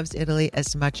he loves Italy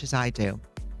as much as I do.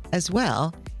 As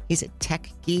well, he's a tech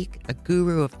geek, a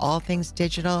guru of all things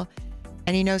digital,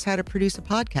 and he knows how to produce a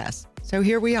podcast. So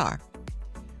here we are.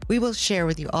 We will share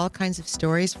with you all kinds of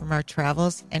stories from our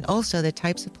travels and also the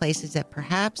types of places that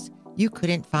perhaps you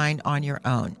couldn't find on your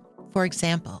own. For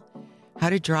example,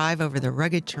 how to drive over the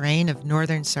rugged terrain of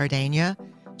northern Sardinia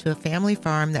to a family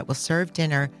farm that will serve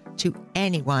dinner to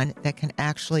anyone that can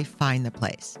actually find the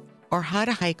place. Or how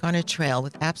to hike on a trail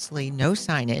with absolutely no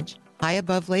signage, high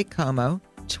above Lake Como,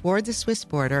 toward the Swiss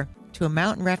border, to a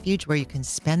mountain refuge where you can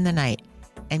spend the night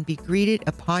and be greeted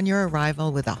upon your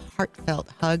arrival with a heartfelt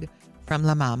hug from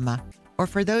La Mamma. Or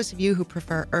for those of you who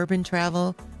prefer urban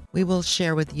travel, we will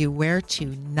share with you where to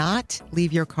not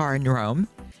leave your car in Rome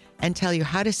and tell you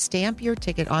how to stamp your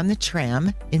ticket on the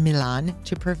tram in Milan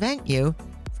to prevent you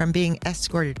from being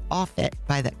escorted off it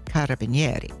by the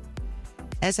Carabinieri.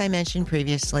 As I mentioned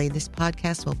previously, this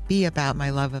podcast will be about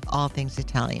my love of all things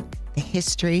Italian, the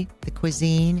history, the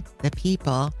cuisine, the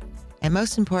people, and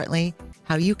most importantly,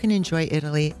 how you can enjoy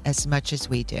Italy as much as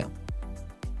we do.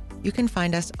 You can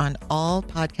find us on all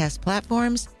podcast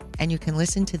platforms, and you can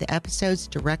listen to the episodes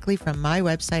directly from my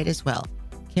website as well,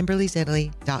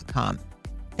 kimberlysitaly.com.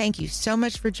 Thank you so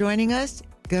much for joining us.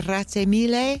 Grazie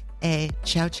mille e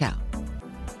ciao ciao.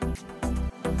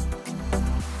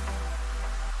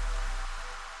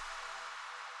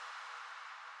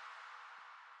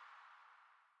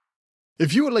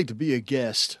 If you would like to be a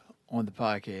guest on the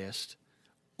podcast,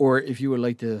 or if you would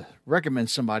like to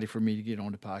recommend somebody for me to get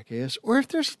on the podcast, or if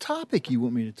there's a topic you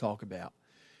want me to talk about,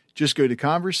 just go to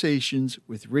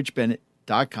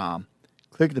conversationswithrichbennett.com,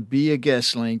 click the Be a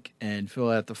Guest link, and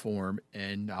fill out the form,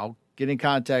 and I'll get in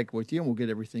contact with you, and we'll get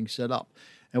everything set up.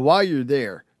 And while you're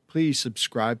there, please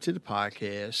subscribe to the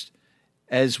podcast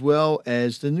as well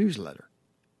as the newsletter.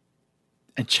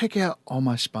 And check out all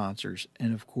my sponsors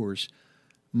and, of course,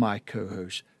 my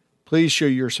co-hosts. Please show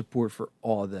your support for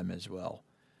all of them as well.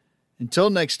 Until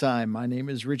next time, my name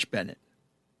is Rich Bennett.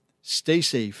 Stay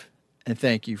safe, and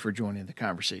thank you for joining the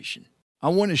conversation. I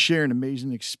want to share an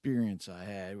amazing experience I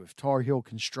had with Tar Heel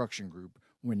Construction Group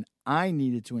when I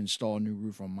needed to install a new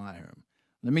roof on my home.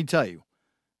 Let me tell you,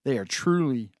 they are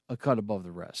truly a cut above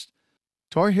the rest.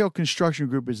 Tar Heel Construction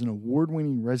Group is an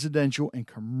award-winning residential and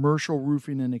commercial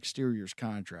roofing and exteriors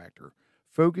contractor,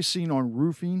 focusing on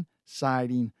roofing,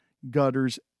 siding,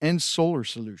 gutters, and solar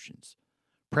solutions.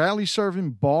 Proudly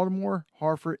serving Baltimore,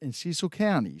 Harford, and Cecil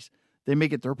counties, they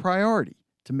make it their priority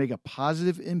to make a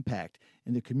positive impact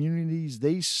in the communities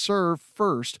they serve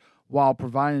first while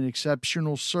providing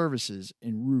exceptional services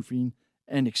in roofing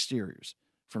and exteriors.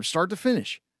 From start to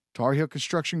finish, Tar Heel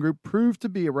Construction Group proved to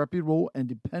be a reputable and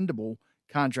dependable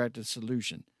contracted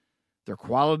solution. Their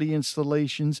quality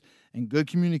installations and good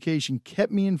communication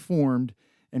kept me informed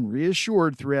and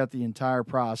reassured throughout the entire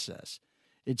process.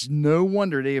 It's no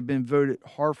wonder they have been voted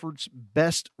Hartford's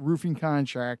best roofing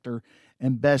contractor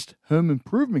and best home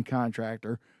improvement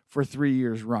contractor for 3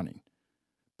 years running.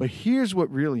 But here's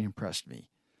what really impressed me.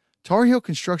 Tar Heel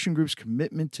Construction Group's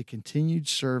commitment to continued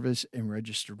service and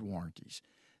registered warranties.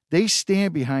 They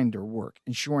stand behind their work,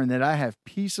 ensuring that I have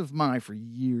peace of mind for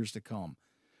years to come.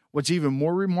 What's even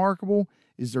more remarkable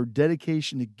is their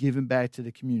dedication to giving back to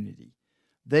the community.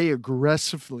 They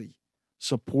aggressively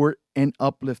support and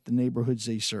uplift the neighborhoods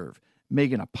they serve,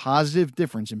 making a positive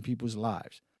difference in people's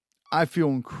lives. I feel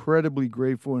incredibly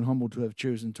grateful and humbled to have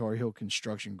chosen Tar Heel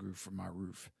Construction Group for my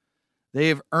roof. They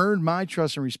have earned my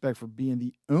trust and respect for being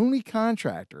the only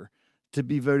contractor to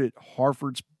be voted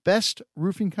Hartford's best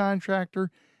roofing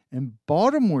contractor and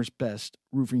Baltimore's best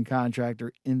roofing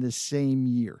contractor in the same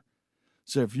year.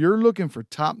 So if you're looking for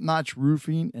top-notch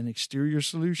roofing and exterior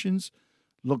solutions,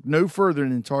 look no further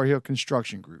than Tar Heel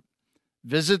Construction Group.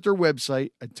 Visit their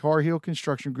website at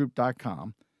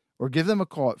tarheelconstructiongroup.com or give them a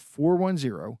call at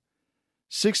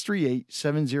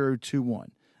 410-638-7021.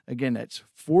 Again, that's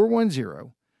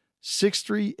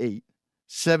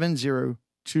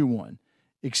 410-638-7021.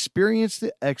 Experience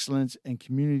the excellence and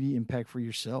community impact for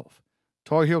yourself.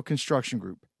 Tar Heel Construction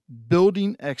Group,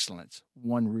 building excellence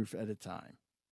one roof at a time.